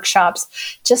different workshops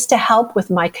just to help with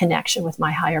my connection with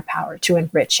my higher power, to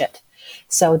enrich it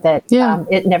so that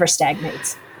it never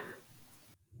stagnates.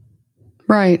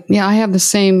 Right. Yeah, I have the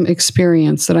same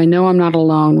experience, that I know I'm not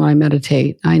alone when I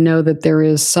meditate. I know that there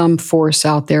is some force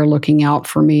out there looking out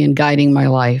for me and guiding my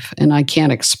life. And I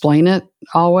can't explain it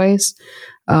always.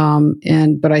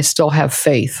 But I still have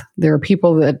faith. There are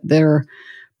people they're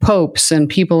popes and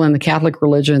people in the Catholic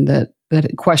religion that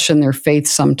question their faith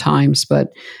sometimes,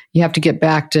 but you have to get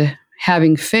back to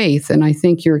having faith. And I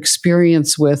think your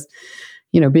experience with,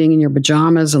 being in your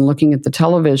pajamas and looking at the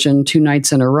television 2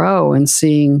 nights in a row and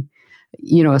seeing,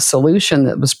 a solution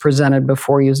that was presented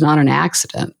before you is not an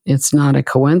accident. It's not a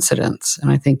coincidence.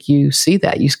 And I think you see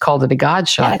that. You called it a God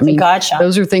shot. Yeah, it's a God shot.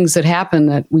 Those are things that happen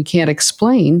that we can't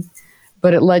explain,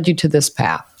 but it led you to this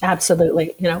path.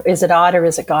 Absolutely. Is it odd or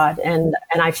is it God? And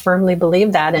I firmly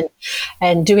believe that.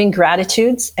 And doing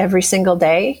gratitudes every single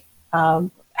day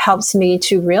helps me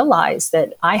to realize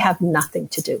that I have nothing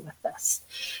to do with this.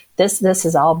 This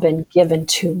has all been given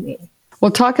to me. Well,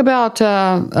 talk about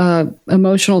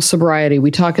emotional sobriety.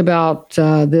 We talk about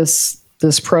this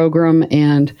program,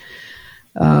 and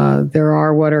there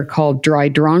are what are called dry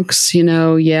drunks.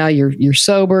 You're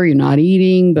sober, you're not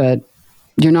eating, but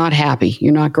you're not happy.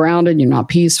 You're not grounded. You're not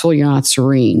peaceful. You're not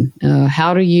serene.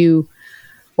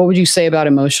 What would you say about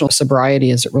emotional sobriety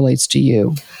as it relates to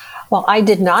you? Well, I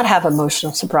did not have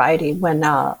emotional sobriety when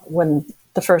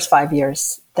the first 5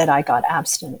 years that I got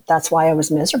abstinent. That's why I was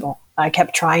miserable. I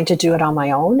kept trying to do it on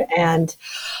my own. And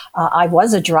I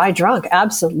was a dry drunk.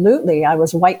 Absolutely. I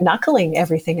was white knuckling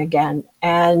everything again.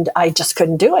 And I just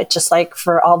couldn't do it, just like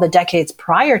for all the decades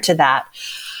prior to that.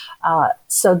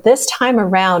 So this time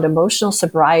around, emotional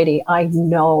sobriety, I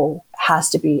know has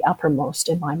to be uppermost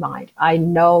in my mind. I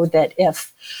know that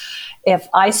if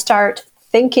I start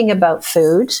thinking about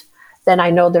food, then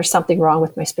I know there's something wrong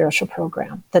with my spiritual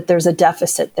program, that there's a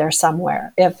deficit there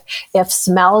somewhere. If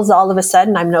smells, all of a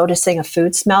sudden I'm noticing a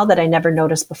food smell that I never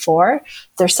noticed before,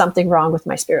 there's something wrong with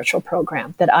my spiritual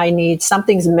program, that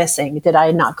something's missing. Did I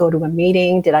not go to a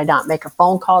meeting? Did I not make a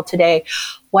phone call today?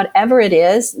 whatever it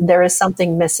is, there is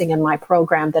something missing in my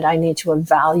program that I need to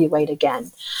evaluate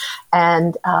again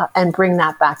and bring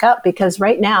that back up, because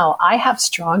right now I have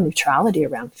strong neutrality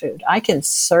around food. I can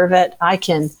serve it. I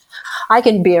can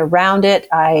be around it.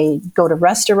 I go to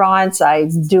restaurants. I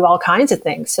do all kinds of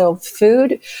things. So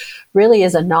food really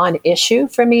is a non-issue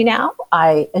for me now.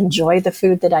 I enjoy the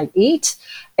food that I eat.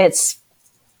 It's,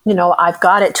 I've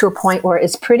got it to a point where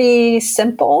it's pretty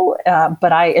simple,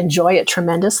 but I enjoy it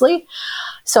tremendously.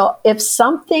 So if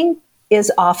something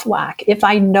is off whack, if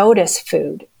I notice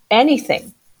food,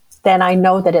 anything, then I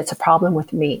know that it's a problem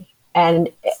with me. And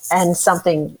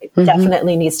something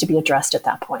definitely needs to be addressed at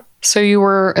that point. So you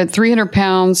were at 300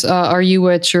 pounds. Are you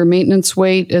at your maintenance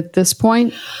weight at this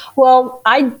point? Well,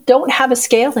 I don't have a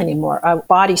scale anymore, a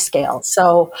body scale.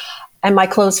 So, and my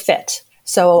clothes fit.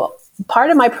 So part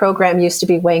of my program used to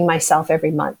be weighing myself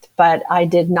every month, but I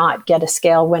did not get a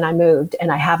scale when I moved,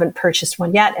 and I haven't purchased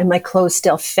one yet, and my clothes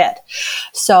still fit.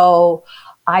 So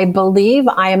I believe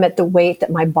I am at the weight that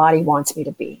my body wants me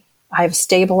to be. I've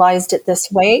stabilized at this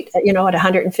weight, at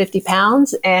 150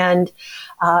 pounds, and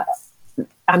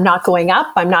I'm not going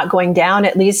up. I'm not going down,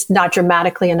 at least not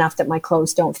dramatically enough that my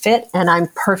clothes don't fit. And I'm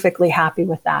perfectly happy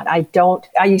with that.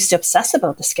 I used to obsess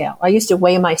about the scale. I used to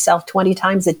weigh myself 20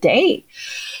 times a day,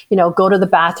 go to the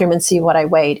bathroom and see what I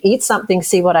weighed, eat something,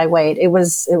 see what I weighed. It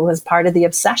was part of the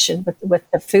obsession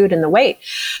with the food and the weight.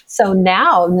 So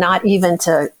now, not even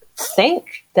to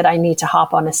think that I need to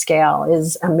hop on a scale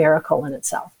is a miracle in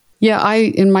itself. Yeah,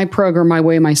 in my program, I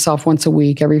weigh myself once a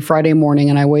week, every Friday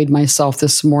morning, and I weighed myself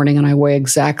this morning, and I weigh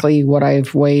exactly what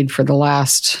I've weighed for the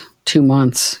last 2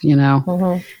 months,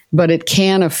 But it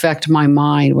can affect my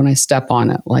mind when I step on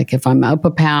it. Like if I'm up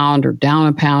a pound or down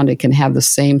a pound, it can have the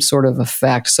same sort of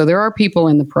effect. So there are people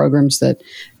in the programs that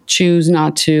choose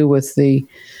not to, with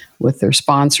their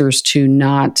sponsors, to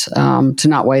not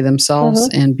weigh themselves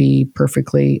and be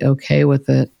perfectly okay with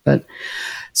it. But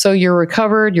so you're a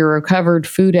recovered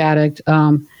food addict.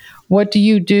 What do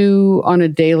you do on a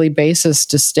daily basis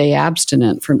to stay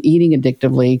abstinent from eating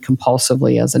addictively,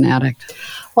 compulsively as an addict?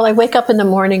 Well, I wake up in the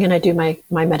morning and I do my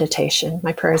meditation,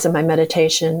 my prayers and my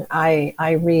meditation.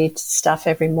 I read stuff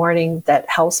every morning that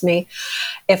helps me.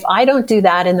 If I don't do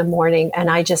that in the morning and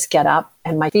I just get up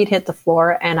and my feet hit the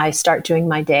floor and I start doing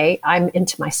my day, I'm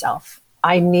into myself.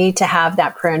 I need to have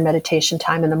that prayer and meditation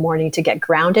time in the morning to get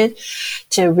grounded,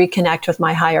 to reconnect with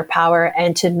my higher power,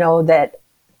 and to know that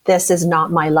this is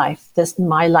not my life.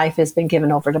 My life has been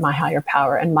given over to my higher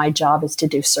power, and my job is to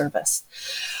do service.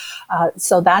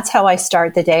 So that's how I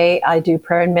start the day. I do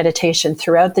prayer and meditation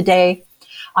throughout the day.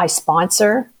 I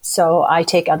sponsor, so I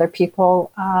take other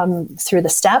people through the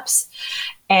steps,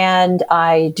 and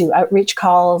I do outreach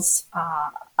calls.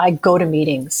 I go to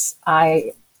meetings.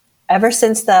 Ever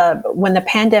since when the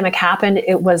pandemic happened,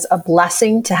 it was a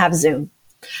blessing to have Zoom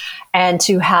and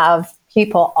to have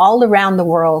people all around the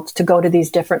world to go to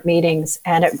these different meetings.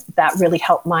 And that really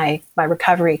helped my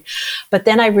recovery. But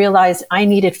then I realized I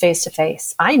needed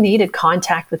face-to-face. I needed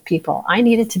contact with people. I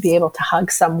needed to be able to hug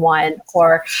someone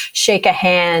or shake a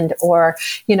hand or,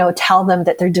 tell them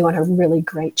that they're doing a really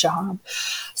great job.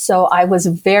 So I was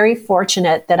very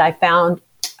fortunate that I found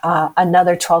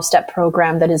another 12-step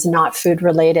program that is not food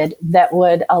related that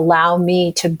would allow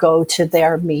me to go to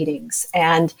their meetings.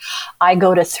 And I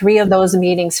go to 3 of those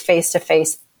meetings face to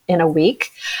face in a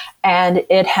week. And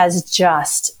it has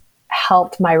just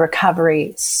helped my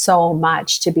recovery so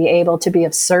much to be able to be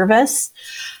of service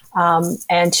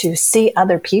and to see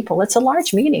other people. It's a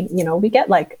large meeting. We get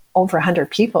like over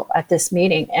 100 people at this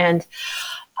meeting. And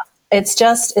it's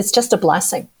just a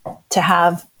blessing to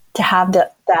have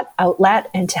that outlet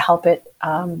and to help it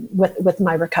with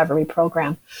my recovery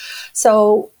program.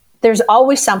 So there's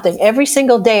always something. Every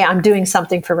single day I'm doing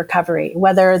something for recovery,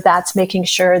 whether that's making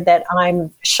sure that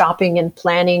I'm shopping and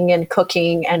planning and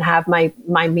cooking and have my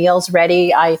meals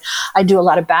ready. I do a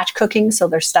lot of batch cooking, so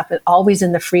there's stuff always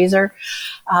in the freezer.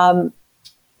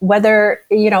 Whether,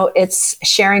 it's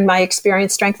sharing my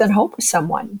experience, strength, and hope with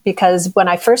someone. Because when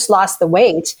I first lost the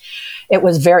weight, it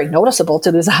was very noticeable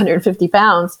to lose 150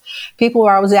 pounds. People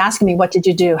were always asking me, what did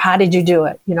you do? How did you do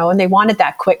it? And they wanted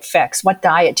that quick fix. What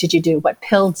diet did you do? What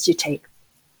pills did you take?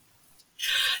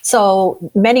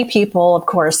 So many people, of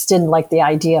course, didn't like the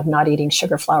idea of not eating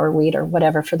sugar, flour, wheat, or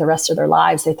whatever for the rest of their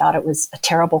lives. They thought it was a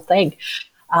terrible thing.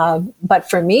 But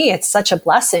for me, it's such a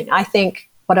blessing. I think,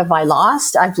 what have I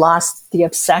lost? I've lost the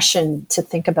obsession to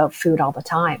think about food all the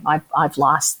time. I've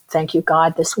lost, thank you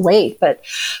God, this weight, but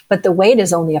the weight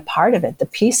is only a part of it. The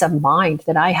peace of mind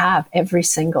that I have every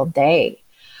single day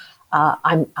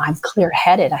I'm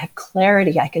clear-headed. I have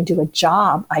clarity. I can do a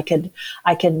job. I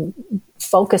can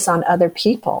focus on other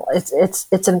people.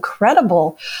 It's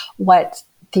incredible what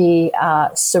the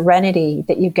serenity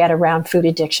that you get around food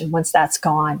addiction once that's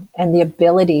gone, and the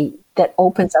ability that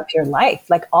opens up your life.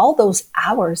 Like all those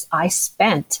hours I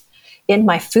spent in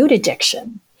my food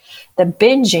addiction, the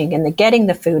binging and the getting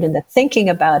the food and the thinking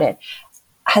about it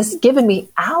has given me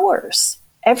hours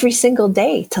every single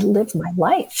day to live my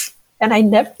life. And I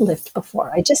never lived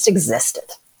before. I just existed.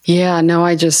 Yeah, no,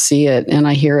 I just see it and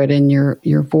I hear it in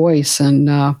your voice. And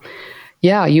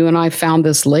you and I found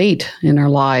this late in our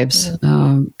lives,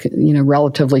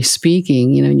 relatively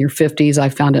speaking. In your 50s, I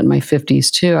found it in my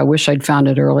 50s too. I wish I'd found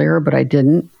it earlier, but I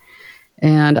didn't.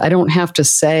 And I don't have to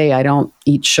say I don't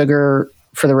eat sugar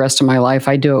for the rest of my life.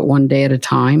 I do it one day at a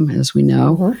time, as we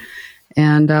know. Mm-hmm.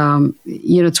 And,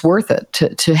 it's worth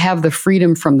it to have the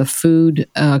freedom from the food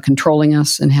controlling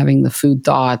us and having the food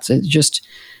thoughts. It's just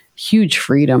huge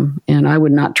freedom. And I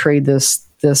would not trade this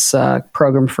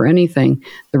program for anything,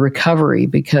 the recovery,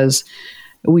 because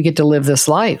we get to live this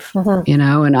life, mm-hmm.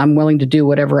 And I'm willing to do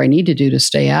whatever I need to do to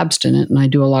stay abstinent. And I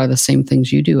do a lot of the same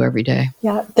things you do every day.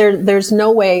 Yeah, there's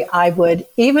no way I would,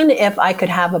 even if I could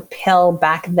have a pill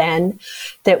back then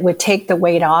that would take the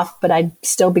weight off, but I'd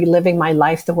still be living my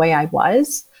life the way I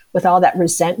was with all that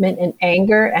resentment and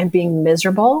anger and being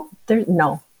miserable.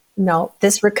 No,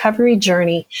 this recovery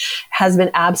journey has been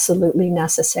absolutely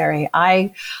necessary.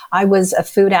 I was a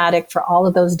food addict for all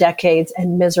of those decades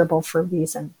and miserable for a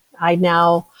reason. I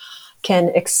now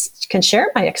can share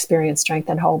my experience, strength,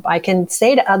 and hope. I can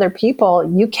say to other people,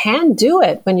 you can do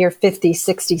it when you're 50,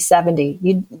 60,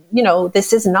 70.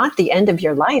 This is not the end of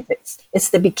your life. It's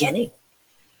the beginning.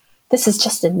 This is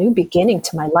just a new beginning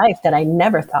to my life that I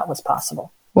never thought was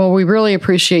possible. Well, we really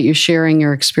appreciate you sharing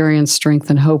your experience,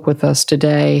 strength, and hope with us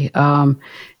today.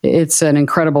 It's an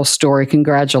incredible story.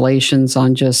 Congratulations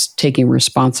on just taking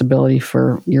responsibility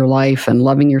for your life and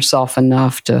loving yourself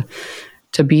enough to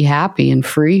be happy and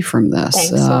free from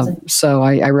this. Thanks, so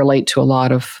I relate to a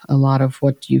lot of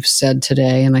what you've said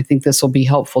today, and I think this will be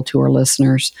helpful to our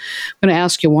listeners. I'm going to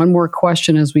ask you one more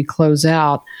question as we close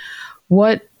out.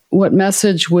 What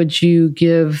message would you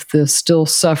give the still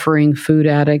suffering food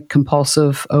addict,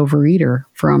 compulsive overeater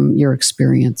from your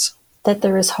experience? That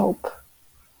there is hope.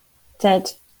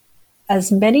 That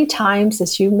as many times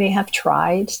as you may have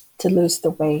tried to lose the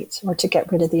weight or to get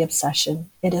rid of the obsession,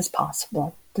 it is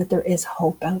possible. That there is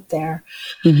hope out there.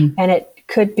 Mm-hmm. And it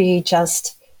could be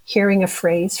just hearing a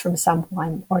phrase from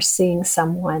someone or seeing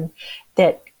someone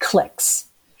that clicks.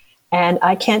 And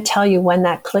I can't tell you when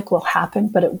that click will happen,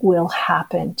 but it will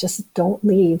happen. Just don't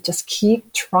leave. Just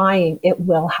keep trying. It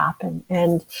will happen.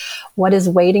 And what is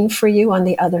waiting for you on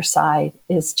the other side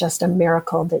is just a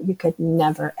miracle that you could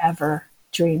never, ever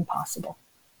dream possible.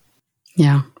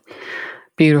 Yeah.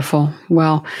 Beautiful.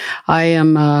 Well, I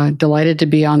am delighted to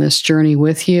be on this journey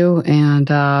with you and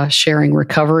sharing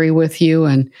recovery with you.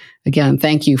 And again,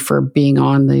 thank you for being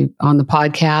on the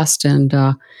podcast. And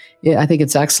I think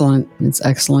it's excellent. It's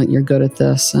excellent. You're good at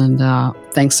this. And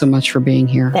thanks so much for being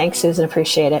here. Thanks, Susan.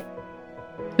 Appreciate it.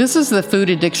 This is the Food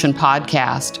Addiction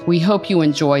Podcast. We hope you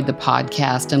enjoyed the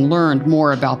podcast and learned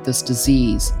more about this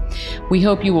disease. We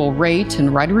hope you will rate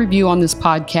and write a review on this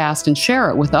podcast and share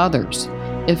it with others.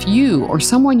 If you or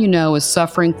someone you know is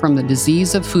suffering from the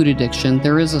disease of food addiction,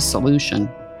 there is a solution.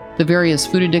 The various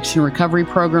food addiction recovery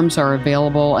programs are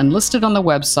available and listed on the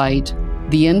website,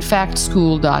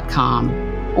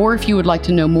 theinfactschool.com. Or if you would like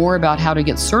to know more about how to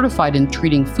get certified in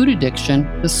treating food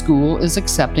addiction, the school is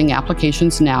accepting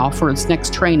applications now for its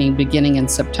next training beginning in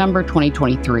September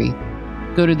 2023.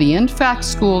 Go to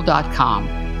theinfactschool.com.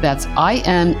 That's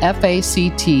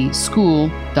INFACT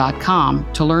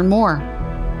school.com to learn more.